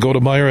Michigan. Go to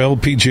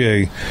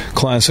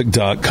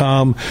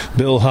MeierLPGAClassic.com.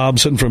 Bill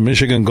Hobson from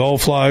Michigan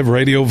Golf Live,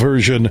 radio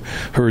version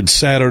heard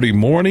Saturday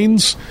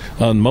mornings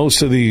on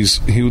most of these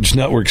huge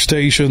network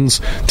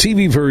stations.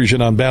 TV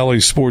version on Bally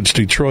Sports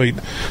Detroit.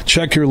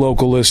 Check your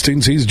local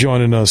listings. He's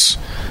joining us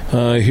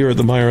here at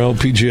the Meijer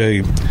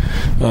LPGA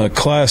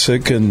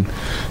Classic and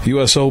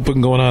U.S.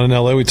 Open going on in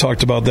L.A. We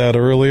talked about that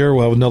earlier.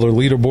 We'll have another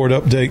leaderboard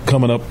update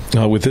coming up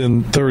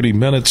within 30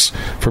 minutes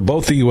for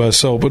both the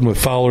U.S. Open, with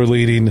Fowler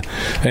leading,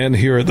 and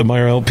here at the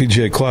Meijer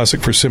LPGA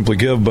Classic for Simply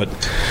Give. But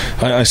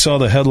I saw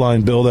the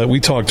headline, Bill, that we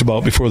talked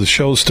about before the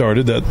show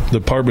started, that the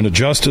Department of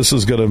Justice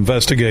is going to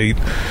investigate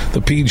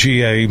the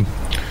PGA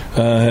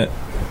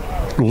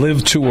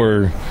Live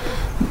Tour,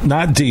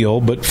 not deal,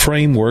 but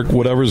framework,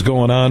 whatever's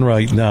going on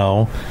right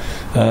now.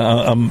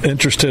 I'm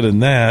interested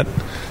in that.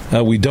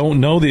 We don't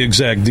know the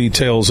exact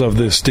details of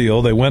this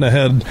deal. They went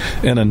ahead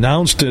and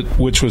announced it,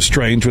 which was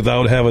strange,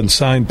 without having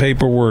signed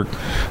paperwork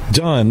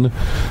done.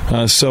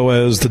 So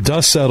as the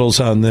dust settles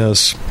on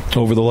this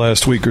over the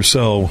last week or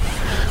so,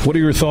 what are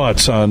your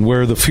thoughts on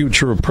where the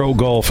future of pro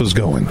golf is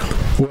going?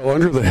 Well,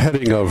 under the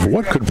heading of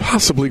what could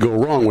possibly go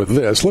wrong with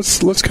this,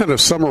 let's kind of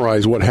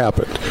summarize what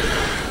happened.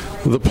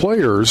 The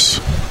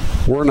players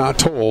were not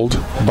told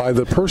by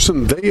the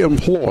person they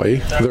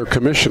employ, their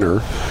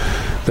commissioner,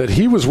 that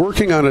he was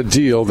working on a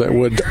deal that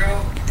would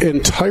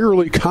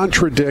entirely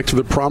contradict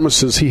the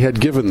promises he had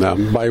given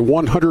them by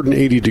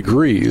 180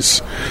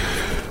 degrees.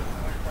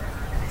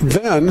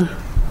 Then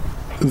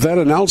that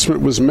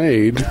announcement was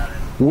made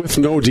with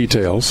no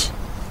details.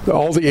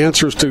 All the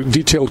answers to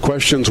detailed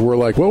questions were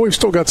like, well, we've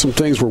still got some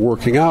things we're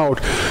working out.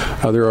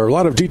 There are a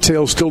lot of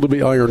details still to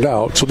be ironed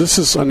out. So this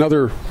is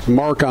another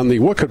mark on the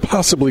what could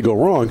possibly go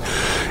wrong.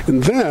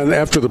 And then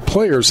after the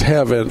players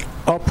have an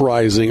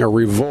uprising, a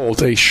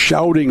revolt, a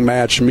shouting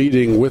match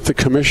meeting with the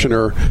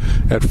commissioner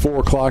at 4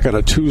 o'clock on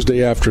a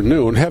Tuesday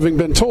afternoon, having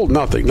been told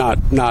nothing, not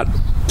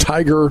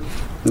Tiger,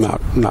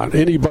 not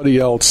anybody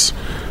else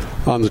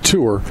on the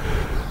tour,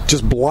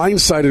 just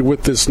blindsided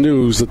with this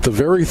news that the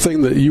very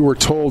thing that you were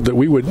told that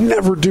we would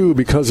never do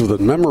because of the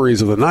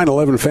memories of the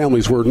 9/11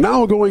 families we're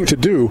now going to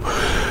do.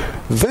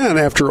 Then,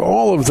 after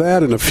all of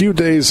that and a few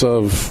days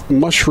of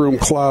mushroom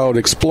cloud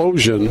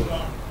explosion,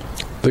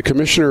 the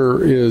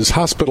commissioner is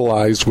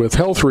hospitalized with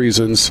health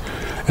reasons,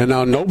 and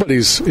now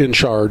nobody's in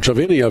charge of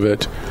any of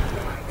it.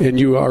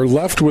 And you are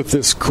left with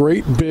this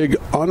great big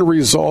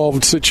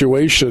unresolved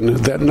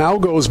situation that now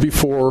goes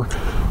before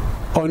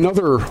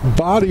another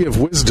body of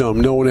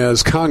wisdom known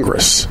as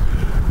Congress,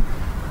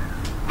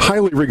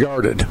 highly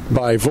regarded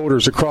by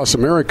voters across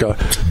America,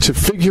 to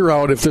figure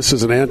out if this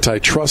is an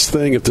antitrust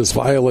thing, if this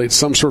violates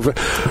some sort of...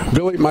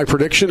 Billy, my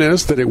prediction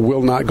is that it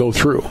will not go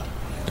through.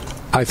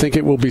 I think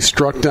it will be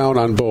struck down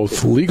on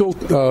both legal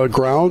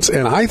grounds,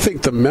 and I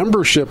think the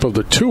membership of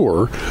the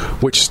tour,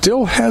 which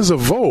still has a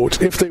vote,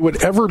 if they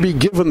would ever be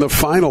given the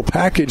final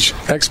package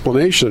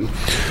explanation,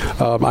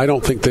 I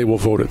don't think they will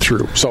vote it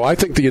through. So I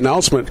think the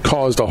announcement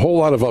caused a whole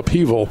lot of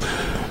upheaval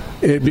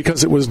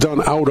because it was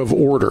done out of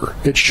order.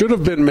 It should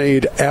have been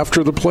made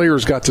after the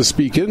players got to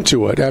speak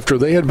into it, after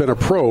they had been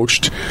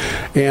approached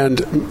and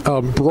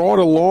brought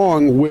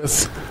along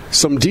with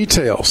some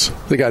details.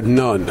 They got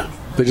none.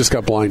 They just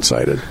got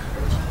blindsided.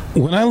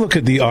 When I look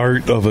at the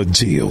art of a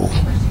deal,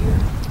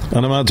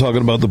 and I'm not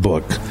talking about the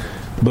book,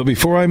 but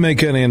before I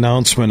make any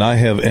announcement, I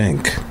have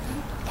ink.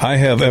 I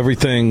have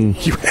everything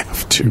you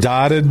have to.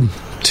 Dotted,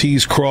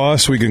 T's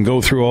crossed. We can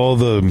go through all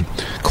the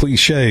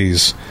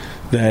cliches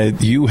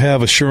that you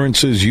have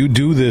assurances you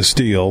do this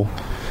deal.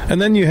 And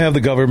then you have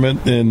the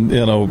government and,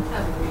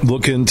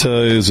 look into,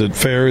 is it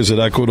fair, is it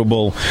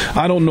equitable?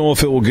 I don't know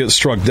if it will get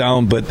struck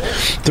down, but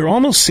there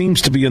almost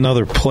seems to be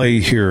another play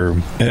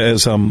here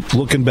as I'm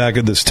looking back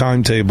at this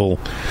timetable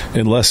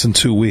in less than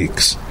 2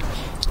 weeks.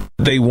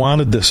 They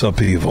wanted this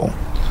upheaval.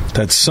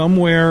 That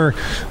somewhere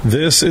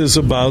this is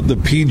about the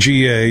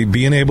PGA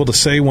being able to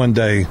say one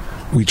day,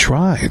 we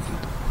tried.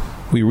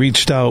 We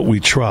reached out, we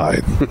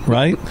tried,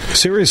 right?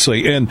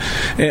 Seriously. And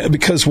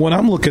because what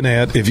I'm looking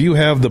at, if you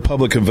have the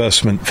public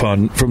investment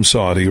fund from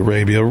Saudi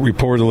Arabia,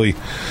 reportedly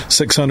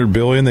 $600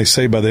 billion, they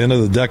say by the end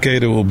of the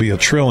decade it will be $1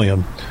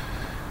 trillion,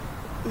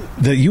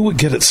 that you would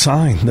get it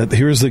signed, that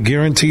here's the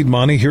guaranteed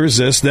money, here's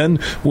this. Then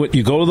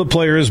you go to the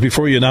players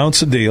before you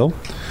announce a deal,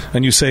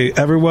 and you say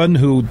everyone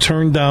who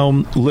turned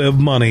down LIV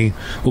money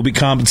will be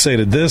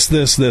compensated this,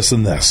 this, this,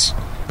 and this.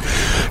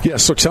 Yeah,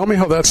 so tell me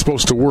how that's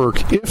supposed to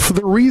work. If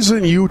the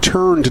reason you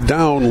turned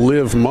down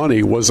LIV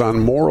money was on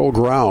moral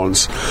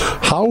grounds,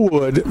 how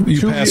would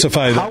you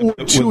pacify that? How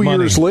would 2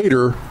 years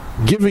later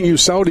giving you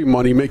Saudi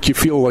money make you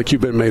feel like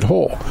you've been made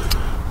whole?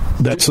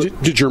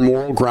 Did your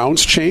moral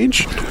grounds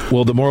change?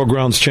 Well, the moral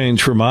grounds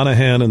changed for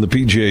Monahan and the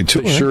PGA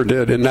Tour. They sure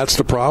did, and that's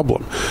the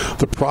problem.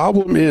 The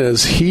problem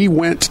is he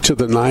went to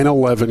the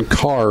 9/11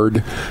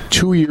 card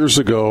 2 years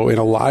ago in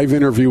a live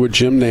interview with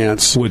Jim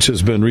Nantz, which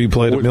has been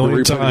replayed a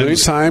million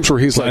times. Where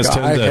he's like,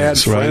 "I had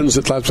friends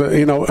that,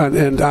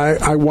 and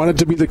I wanted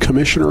to be the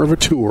commissioner of a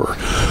tour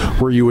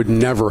where you would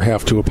never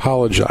have to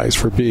apologize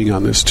for being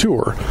on this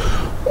tour."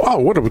 Wow,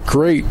 what a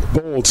great,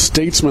 bold,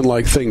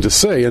 statesman-like thing to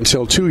say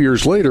until 2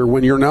 years later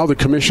when you're now the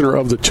commissioner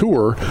of the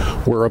tour,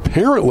 where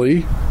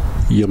apparently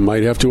you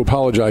might have to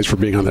apologize for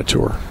being on that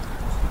tour.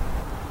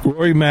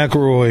 Rory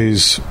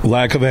McIlroy's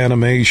lack of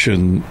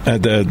animation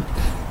at that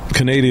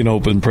Canadian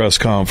Open press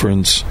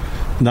conference,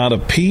 not a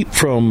peep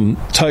from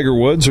Tiger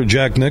Woods or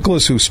Jack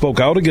Nicklaus, who spoke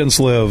out against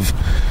LIV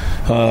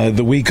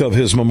the week of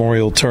his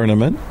Memorial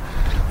Tournament.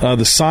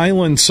 The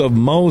silence of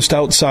most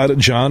outside of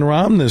Jon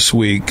Rahm this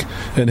week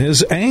and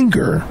his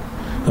anger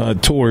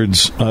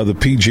towards the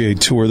PGA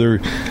Tour.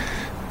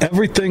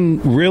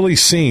 Everything really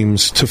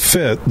seems to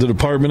fit the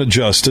Department of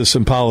Justice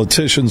and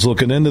politicians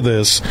looking into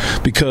this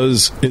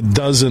because it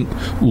doesn't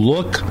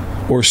look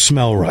or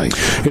smell right.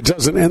 It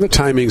doesn't, and the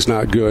timing's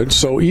not good.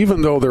 So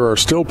even though there are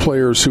still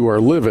players who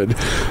are livid,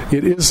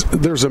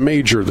 there's a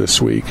major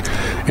this week.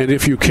 And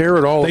if you care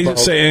at all, they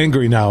just say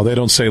angry now. They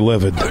don't say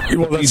livid.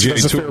 Well, that's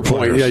a fair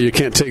point. Yeah, you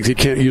can't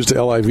use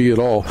the LIV at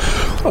all.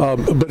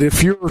 But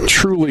if you're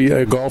truly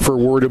a golfer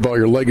worried about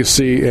your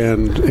legacy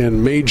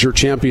and major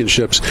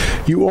championships,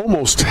 you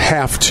almost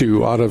have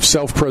to, out of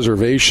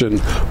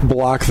self-preservation,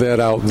 block that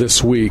out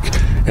this week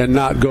and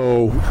not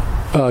go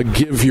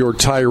give your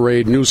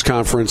tirade news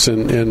conference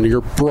and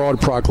your broad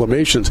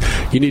proclamations.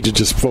 You need to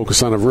just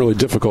focus on a really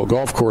difficult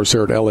golf course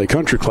here at LA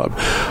Country Club.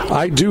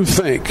 I do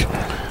think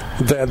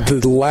that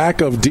the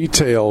lack of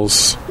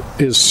details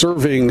is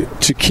serving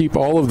to keep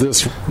all of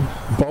this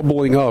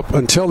bubbling up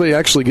until they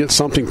actually get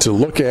something to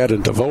look at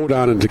and to vote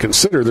on and to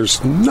consider.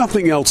 There's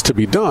nothing else to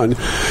be done.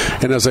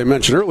 And as I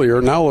mentioned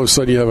earlier, now all of a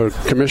sudden you have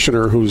a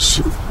commissioner who's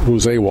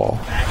AWOL.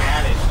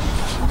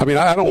 I mean,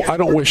 I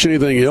don't wish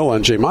anything ill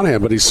on Jay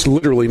Monahan, but he's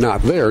literally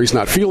not there. He's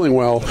not feeling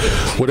well,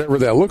 whatever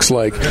that looks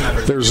like.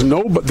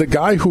 But the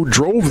guy who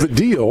drove the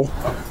deal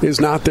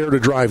is not there to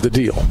drive the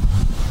deal.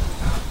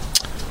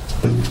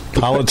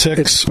 Politics.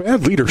 It's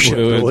bad leadership,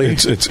 really.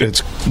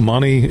 It's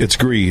money, it's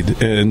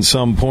greed. And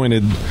some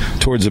pointed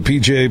towards the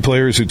PGA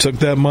players who took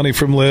that money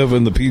from LIV,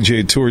 and the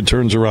PGA Tour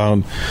turns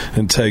around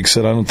and takes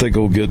it. I don't think it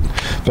will get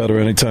better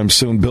anytime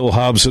soon. Bill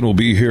Hobson will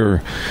be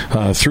here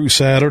through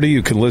Saturday.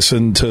 You can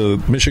listen to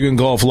Michigan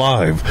Golf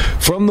Live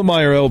from the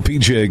Meyer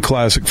LPGA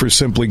Classic for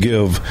Simply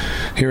Give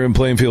here in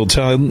Plainfield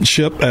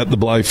Township at the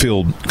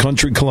Blythefield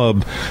Country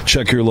Club.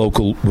 Check your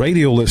local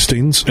radio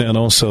listings and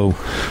also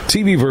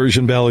TV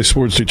version, Bally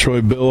Sports Detroit.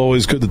 Bill,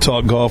 always good to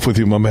talk golf with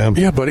you, my man.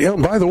 Yeah, buddy. Oh,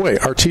 by the way,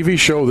 our TV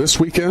show this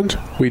weekend,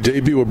 we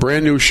debut a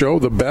brand new show,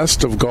 The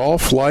Best of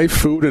Golf, Life,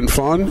 Food, and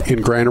Fun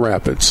in Grand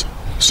Rapids.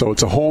 So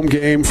it's a home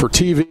game for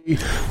TV.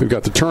 We've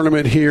got the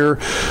tournament here.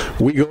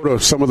 We go to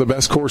some of the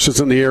best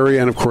courses in the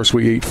area, and of course,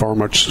 we eat far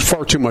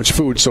too much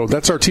food. So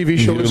that's our TV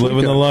show. You're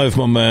living the life,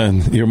 my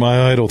man. You're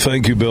my idol.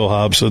 Thank you, Bill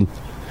Hobson.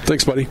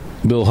 Thanks, buddy.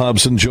 Bill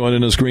Hobson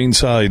joining us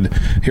greenside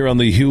here on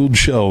the Huge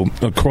Show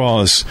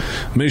across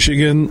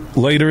Michigan.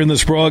 Later in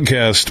this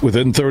broadcast,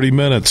 within 30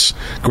 minutes,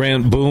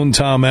 Grant Boone,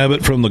 Tom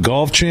Abbott from the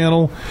Golf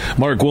Channel,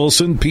 Mark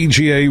Wilson,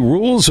 PGA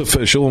rules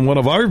official, and one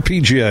of our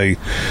PGA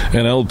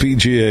and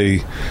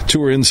LPGA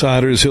Tour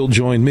insiders. He'll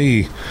join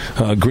me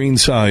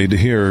greenside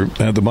here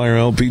at the Meyer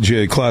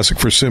LPGA Classic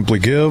for Simply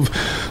Give.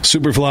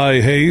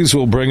 Superfly Hayes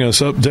will bring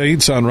us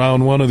updates on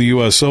round one of the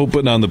U.S.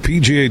 Open, on the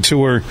PGA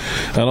Tour,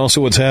 and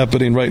also what's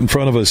happening right in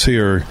front of us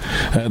here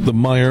at the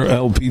Meyer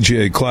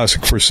LPGA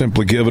Classic for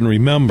Simply Give. And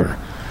remember,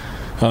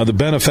 the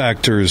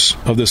benefactors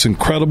of this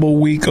incredible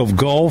week of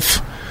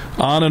golf,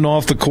 on and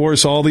off the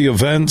course, all the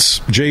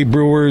events, Jay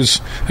Brewers,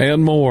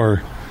 and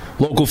more,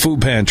 local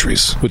food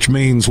pantries, which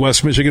means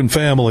West Michigan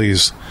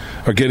families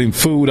are getting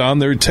food on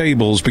their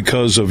tables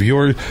because of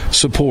your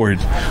support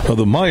of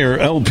the Meyer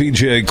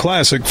LPGA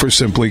Classic for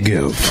Simply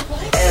Give.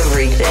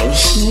 Everything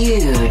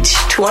huge,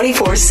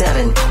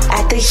 24/7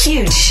 at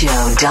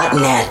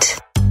thehugeshow.net.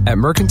 At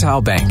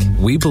Mercantile Bank,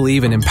 we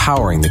believe in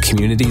empowering the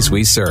communities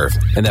we serve,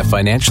 and that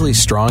financially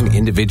strong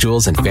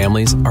individuals and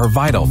families are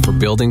vital for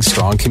building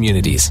strong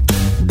communities.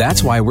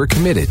 That's why we're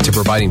committed to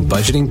providing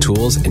budgeting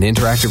tools and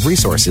interactive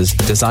resources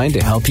designed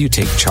to help you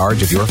take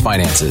charge of your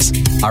finances.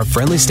 Our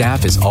friendly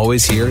staff is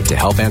always here to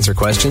help answer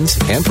questions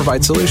and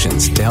provide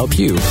solutions to help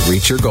you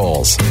reach your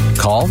goals.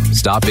 Call,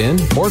 stop in,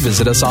 or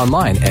visit us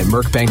online at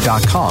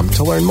mercbank.com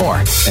to learn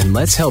more. And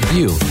let's help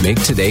you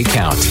make today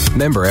count.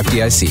 Member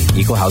FDIC,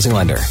 Equal Housing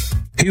Lender.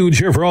 Huge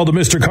here for all the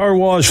Mr. Car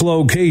Wash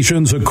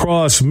locations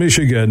across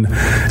Michigan.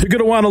 You're going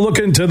to want to look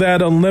into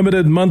that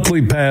unlimited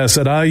monthly pass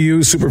that I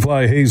use.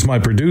 Superfly Hayes, my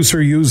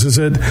producer, uses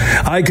it.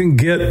 I can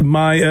get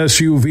my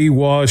SUV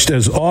washed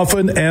as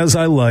often as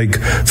I like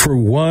for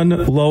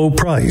one low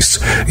price.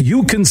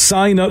 You can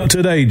sign up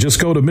today. Just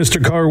go to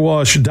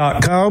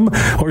MrCarWash.com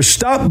or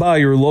stop by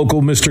your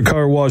local Mr.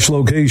 Car Wash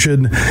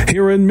location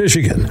here in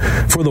Michigan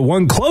for the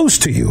one close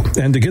to you.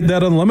 And to get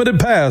that unlimited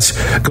pass,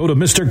 go to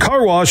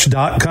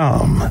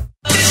MrCarWash.com.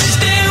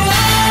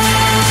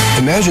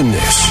 Imagine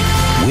this,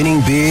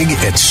 winning big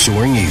at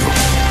Soaring Eagle.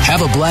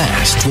 Have a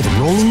blast with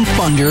Rolling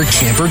Thunder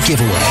Camper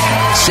Giveaway.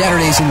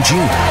 Saturdays in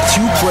June,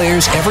 2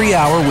 players every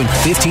hour win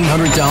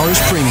 $1,500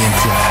 premium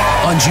play.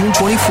 On June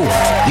 24th,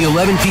 the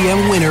 11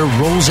 p.m. winner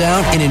rolls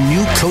out in a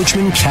new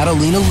Coachman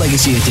Catalina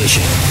Legacy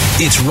Edition.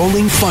 It's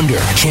Rolling Thunder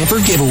Camper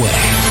Giveaway,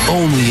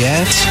 only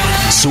at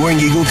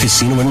Soaring Eagle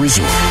Casino and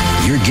Resort.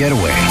 Your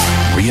getaway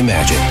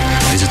reimagined.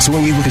 Visit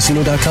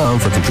SoaringEagleCasino.com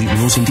for complete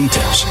rules and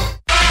details.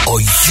 Are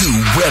you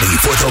ready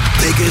for the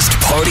biggest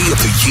party of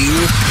the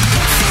year?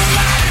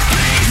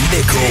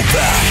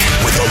 Nickelback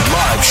with a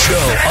live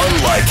show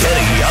unlike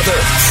any other.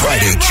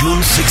 Friday,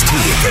 June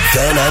 16th at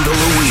Van Andel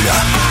Arena.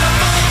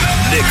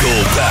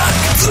 Nickelback,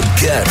 the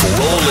Get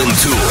Rollin'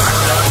 Tour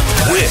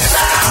with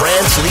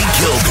Brantley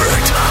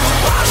Gilbert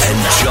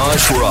and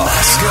Josh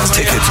Ross.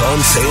 Tickets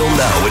on sale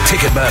now at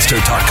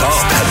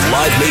Ticketmaster.com and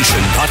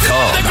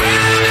LiveNation.com.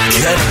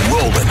 Get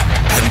rollin'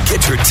 and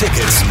get your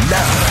tickets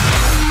now.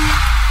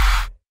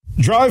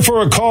 Drive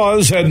for a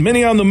Cause at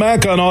Mini on the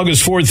Mac on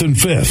August 4th and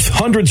 5th.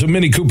 Hundreds of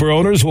Mini Cooper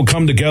owners will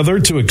come together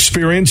to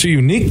experience a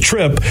unique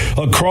trip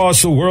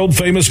across the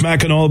world-famous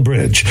Mackinac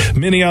Bridge.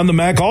 Mini on the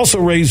Mac also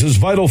raises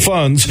vital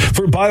funds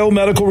for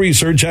biomedical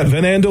research at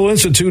Van Andel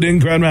Institute in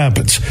Grand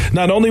Rapids.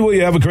 Not only will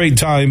you have a great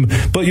time,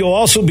 but you'll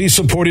also be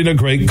supporting a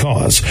great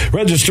cause.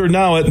 Register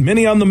now at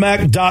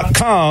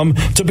minionthemac.com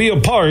to be a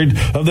part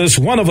of this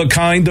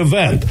one-of-a-kind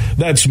event.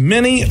 That's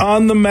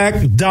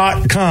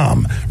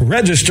minionthemac.com.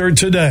 Register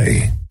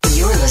today.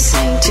 You're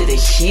listening to The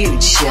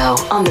Huge Show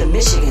on the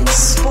Michigan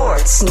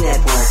Sports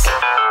Network.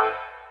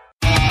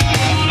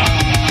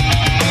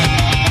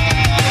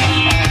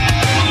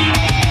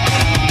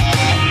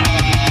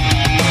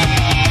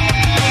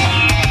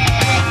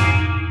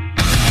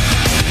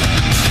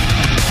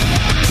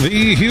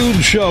 The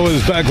Huge Show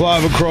is back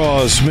live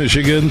across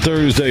Michigan.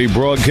 Thursday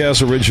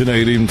broadcast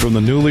originating from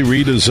the newly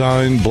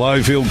redesigned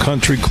Blythefield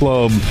Country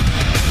Club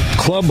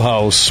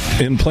clubhouse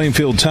in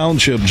Plainfield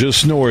Township,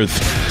 just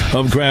north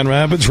of Grand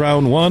Rapids.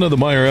 Round one of the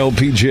Meyer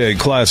LPGA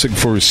Classic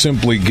for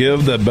Simply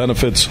Give that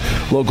benefits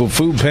local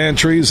food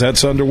pantries.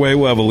 That's underway.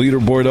 We'll have a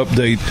leaderboard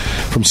update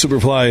from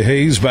Superfly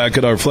Hayes back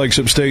at our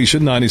flagship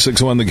station,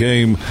 96.1 The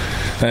Game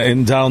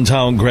in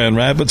downtown Grand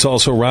Rapids.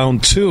 Also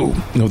round two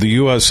of the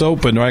U.S.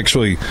 Open, or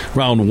actually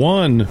round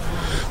one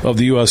of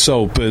the U.S.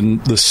 Open,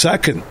 the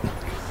second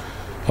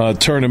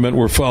tournament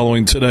we're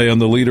following today on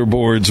the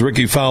leaderboards.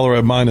 Ricky Fowler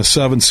at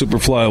 -7.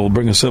 Superfly will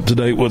bring us up to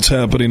date what's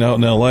happening out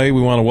in L.A.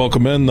 We want to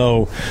welcome in,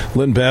 though,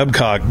 Lynn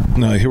Babcock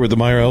here at the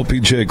Meyer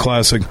LPGA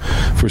Classic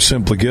for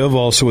Simply Give.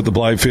 Also at the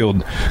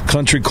Blythefield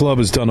Country Club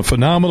has done a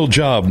phenomenal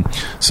job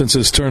since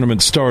this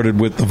tournament started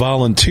with the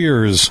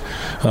volunteers,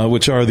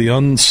 which are the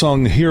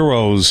unsung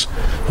heroes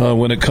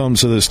when it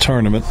comes to this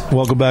tournament.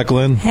 Welcome back,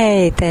 Lynn.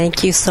 Hey,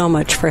 thank you so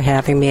much for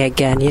having me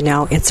again. You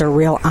know, it's a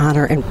real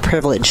honor and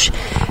privilege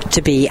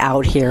to be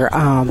out here.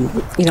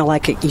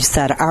 Like you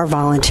said, our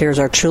volunteers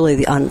are truly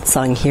the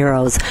unsung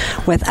heroes.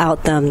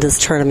 Without them, this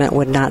tournament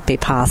would not be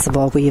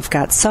possible. We've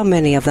got so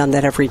many of them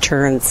that have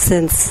returned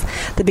since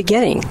the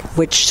beginning,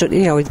 which,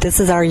 this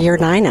is our year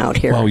 9 out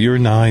here. Wow, year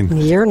 9.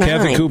 Year 9.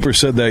 Kathy Cooper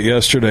said that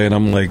yesterday, and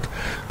I'm like,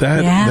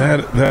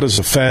 that is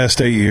a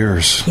fast 8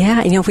 years.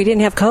 Yeah, if we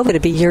didn't have COVID,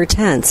 it'd be year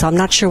 10. So I'm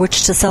not sure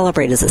which to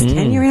celebrate. Is this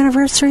 10-year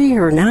anniversary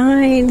or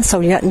 9? So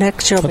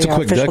next year will That's be a our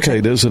quick official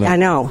decade, isn't it? I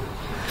know.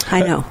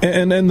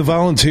 And then the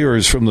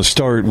volunteers from the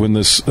start, when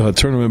this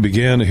tournament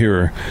began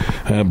here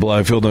at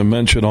Blythefield, I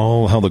mentioned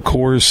how the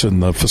course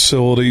and the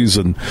facilities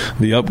and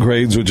the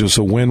upgrades were just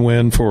a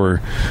win-win for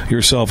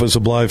yourself as a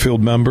Blythefield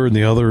member and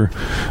the other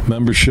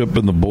membership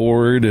and the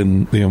board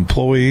and the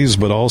employees,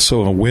 but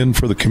also a win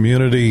for the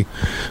community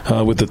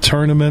with the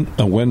tournament,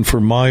 a win for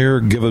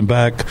Meijer, giving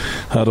back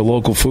to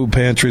local food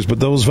pantries.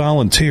 But those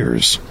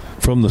volunteers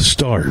from the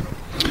start,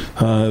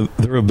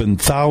 there have been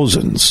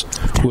thousands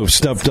who have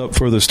stepped up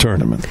for this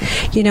tournament.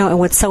 And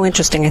what's so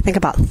interesting, I think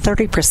about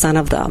 30%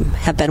 of them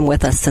have been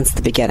with us since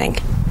the beginning.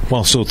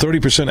 Well, so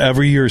 30%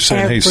 every year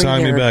saying, hey,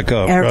 sign me back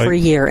up, right? Every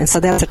year. And so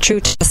that's a true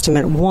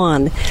testament,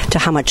 one, to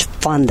how much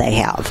fun they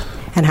have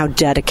and how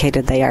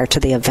dedicated they are to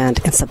the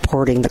event and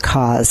supporting the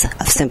cause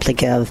of Simply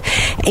Give.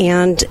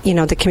 And,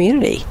 the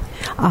community.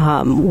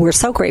 We're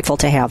so grateful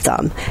to have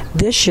them.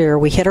 This year,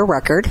 we hit a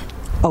record.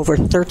 Over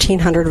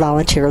 1,300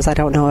 volunteers. I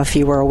don't know if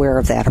you were aware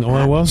of that or not.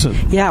 I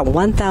wasn't. Yeah,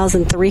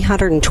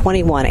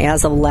 1,321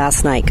 as of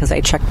last night, because I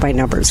checked my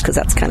numbers, because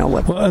that's kind of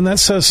what... Well, and that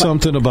says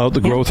something about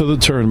the growth of the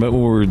tournament.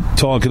 When we're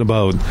talking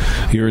about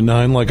year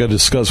 9, like I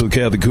discussed with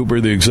Kathy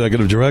Cooper, the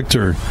executive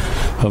director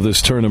of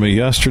this tournament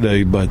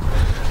yesterday, but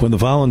when the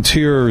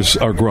volunteers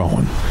are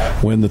growing,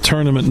 when the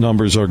tournament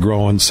numbers are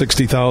growing,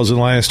 60,000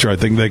 last year, I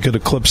think they could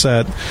eclipse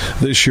that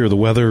this year. The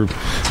weather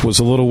was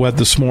a little wet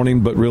this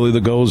morning, but really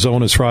the go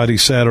zone is Friday,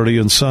 Saturday,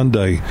 and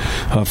Sunday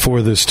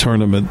for this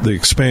tournament. The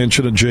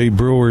expansion of J.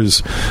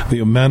 Brewers, the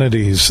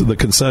amenities, the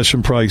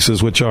concession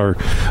prices, which are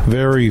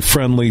very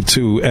friendly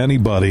to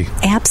anybody.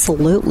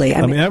 Absolutely.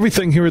 I mean,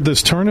 everything here at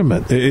this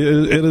tournament,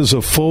 it is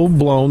a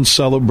full-blown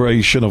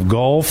celebration of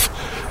golf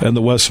and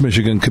the West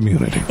Michigan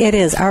community. It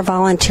is. Our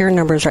volunteer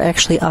numbers are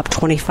actually up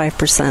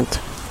 25%.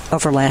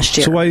 Over last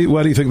year. So why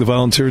do you think the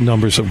volunteer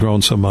numbers have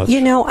grown so much?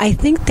 I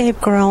think they've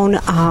grown,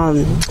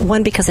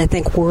 one, because I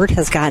think word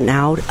has gotten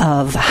out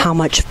of how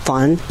much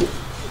fun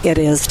it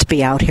is to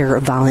be out here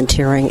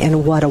volunteering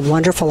and what a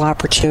wonderful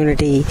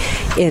opportunity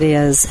it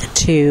is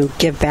to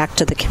give back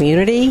to the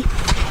community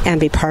and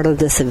be part of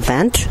this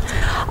event.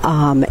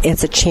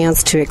 It's a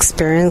chance to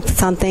experience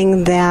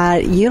something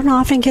that you don't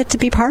often get to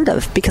be part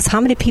of, because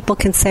how many people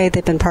can say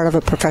they've been part of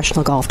a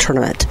professional golf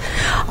tournament?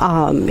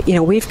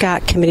 We've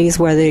got committees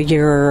whether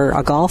you're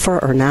a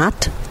golfer or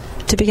not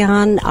to be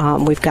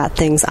on. We've got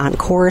things on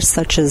course,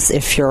 such as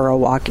if you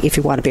want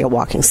to be a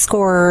walking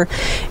scorer,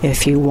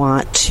 if you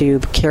want to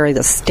carry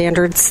the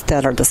standards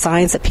that are the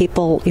signs that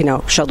people,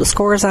 show the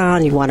scores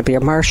on, you want to be a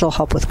marshal,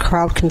 help with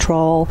crowd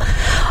control.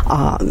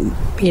 And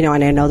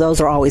I know those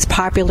are always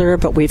popular,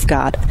 but we've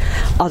got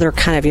other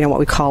kind of, what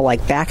we call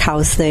like back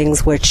house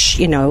things,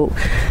 which,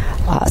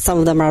 some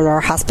of them are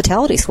our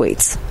hospitality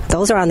suites.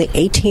 Those are on the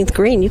 18th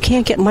green. You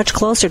can't get much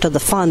closer to the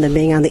fun than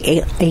being on the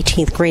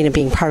 18th green and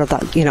being part of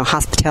the,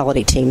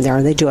 hospitality team there.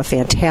 And they do a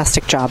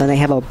fantastic job, and they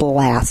have a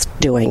blast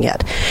doing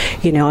it.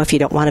 If you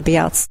don't want to be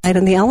outside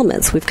in the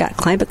elements, we've got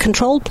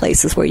climate-controlled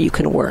places where you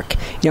can work.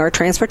 Our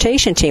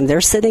transportation team,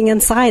 they're sitting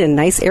inside in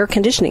nice air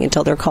conditioning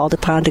until they're called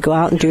upon to go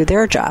out and do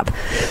their job.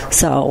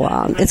 So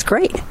it's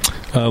great.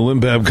 Lynn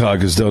Babcock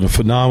has done a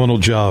phenomenal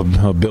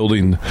job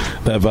building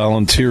that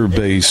volunteer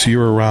base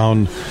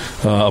year-round,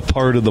 a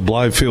part of the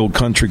Blythefield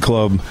Country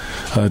Club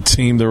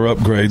team. Their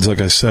upgrades,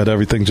 like I said,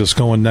 everything just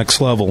going next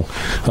level.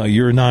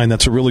 Year 9,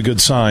 that's a really good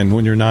sign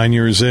when you're 9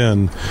 years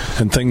in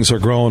and things are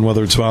growing,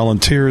 whether it's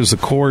volunteers, the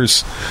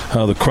course,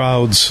 the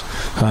crowds,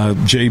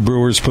 J.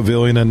 Brewers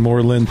Pavilion, and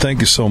more. Lynn,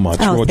 thank you so much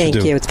for what you do.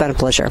 Thank you. It's been a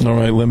pleasure. All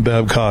right, Lynn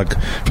Babcock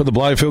for the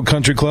Blythefield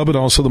Country Club and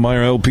also the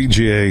Meijer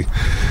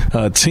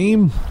LPGA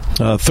team.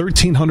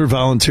 1,300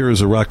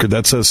 volunteers, a record.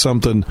 That says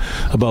something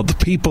about the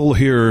people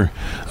here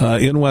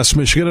in West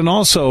Michigan, and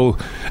also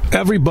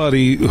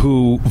everybody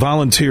who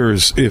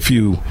volunteers. If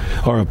you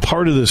are a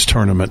part of this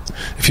tournament,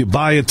 if you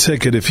buy a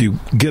ticket, if you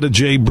get a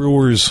J.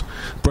 Brewers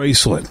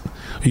bracelet,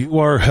 you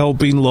are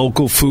helping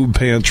local food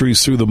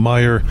pantries through the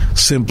Meijer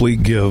Simply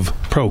Give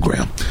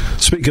program.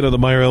 Speaking of the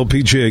Meijer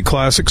LPGA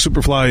Classic,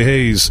 Superfly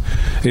Hayes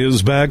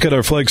is back at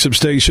our flagship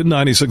station,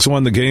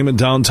 96.1 The Game in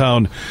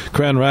downtown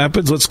Grand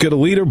Rapids. Let's get a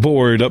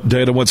leaderboard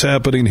update on what's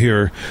happening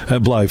here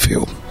at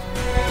Blythefield.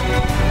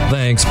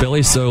 Thanks,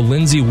 Billy. So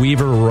Lindsay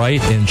Weaver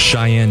Wright and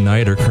Cheyenne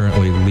Knight are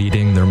currently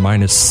leading. They're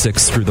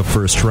 -6 through the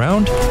first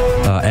round.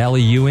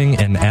 Allie Ewing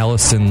and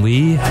Allison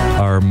Lee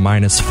are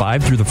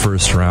 -5 through the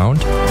first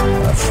round.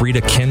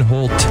 Frida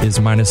Kinholt is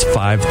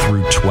 -5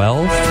 through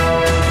 12.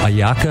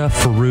 Ayaka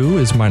Faru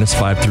is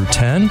 -5 through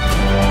 10.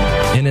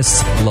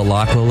 Ines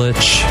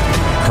Lalaklic,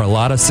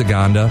 Carlotta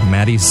Saganda,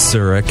 Maddie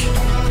Zurich,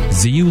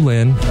 Ziyu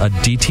Lin,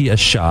 Aditi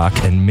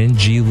Ashok, and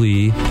Minji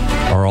Lee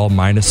are all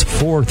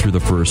 -4 through the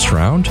first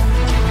round.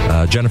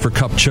 Jennifer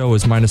Kupcho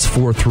is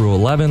 -4 through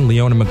 11.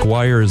 Leona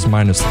McGuire is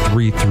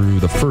 -3 through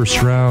the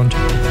first round.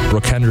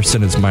 Brooke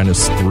Henderson is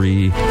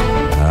 -3.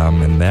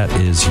 And that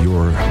is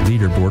your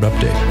leaderboard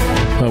update.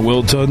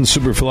 Will Dunn,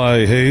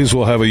 Superfly Hayes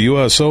will have a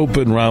U.S.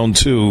 Open round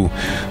 2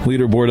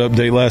 leaderboard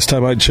update. Last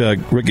time I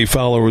checked, Ricky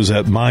Fowler was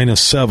at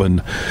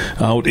 -7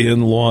 out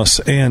in Los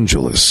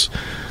Angeles.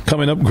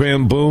 Coming up,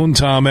 Graham Boone,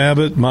 Tom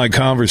Abbott, my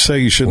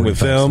conversation with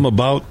them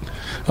about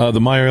the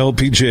Meyer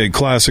LPGA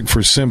Classic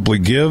for Simply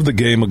Give, the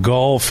game of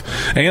golf,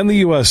 and the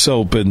U.S.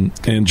 Open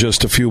in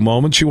just a few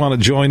moments. You want to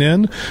join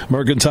in?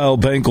 Mercantile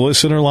Bank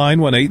listener line,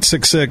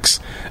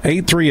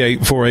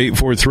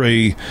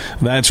 1-866-838-4843.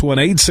 That's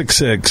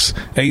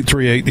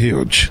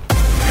 1-866-838-HUGE.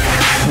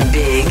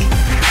 Big,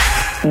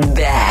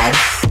 bad,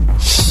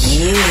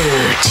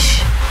 huge.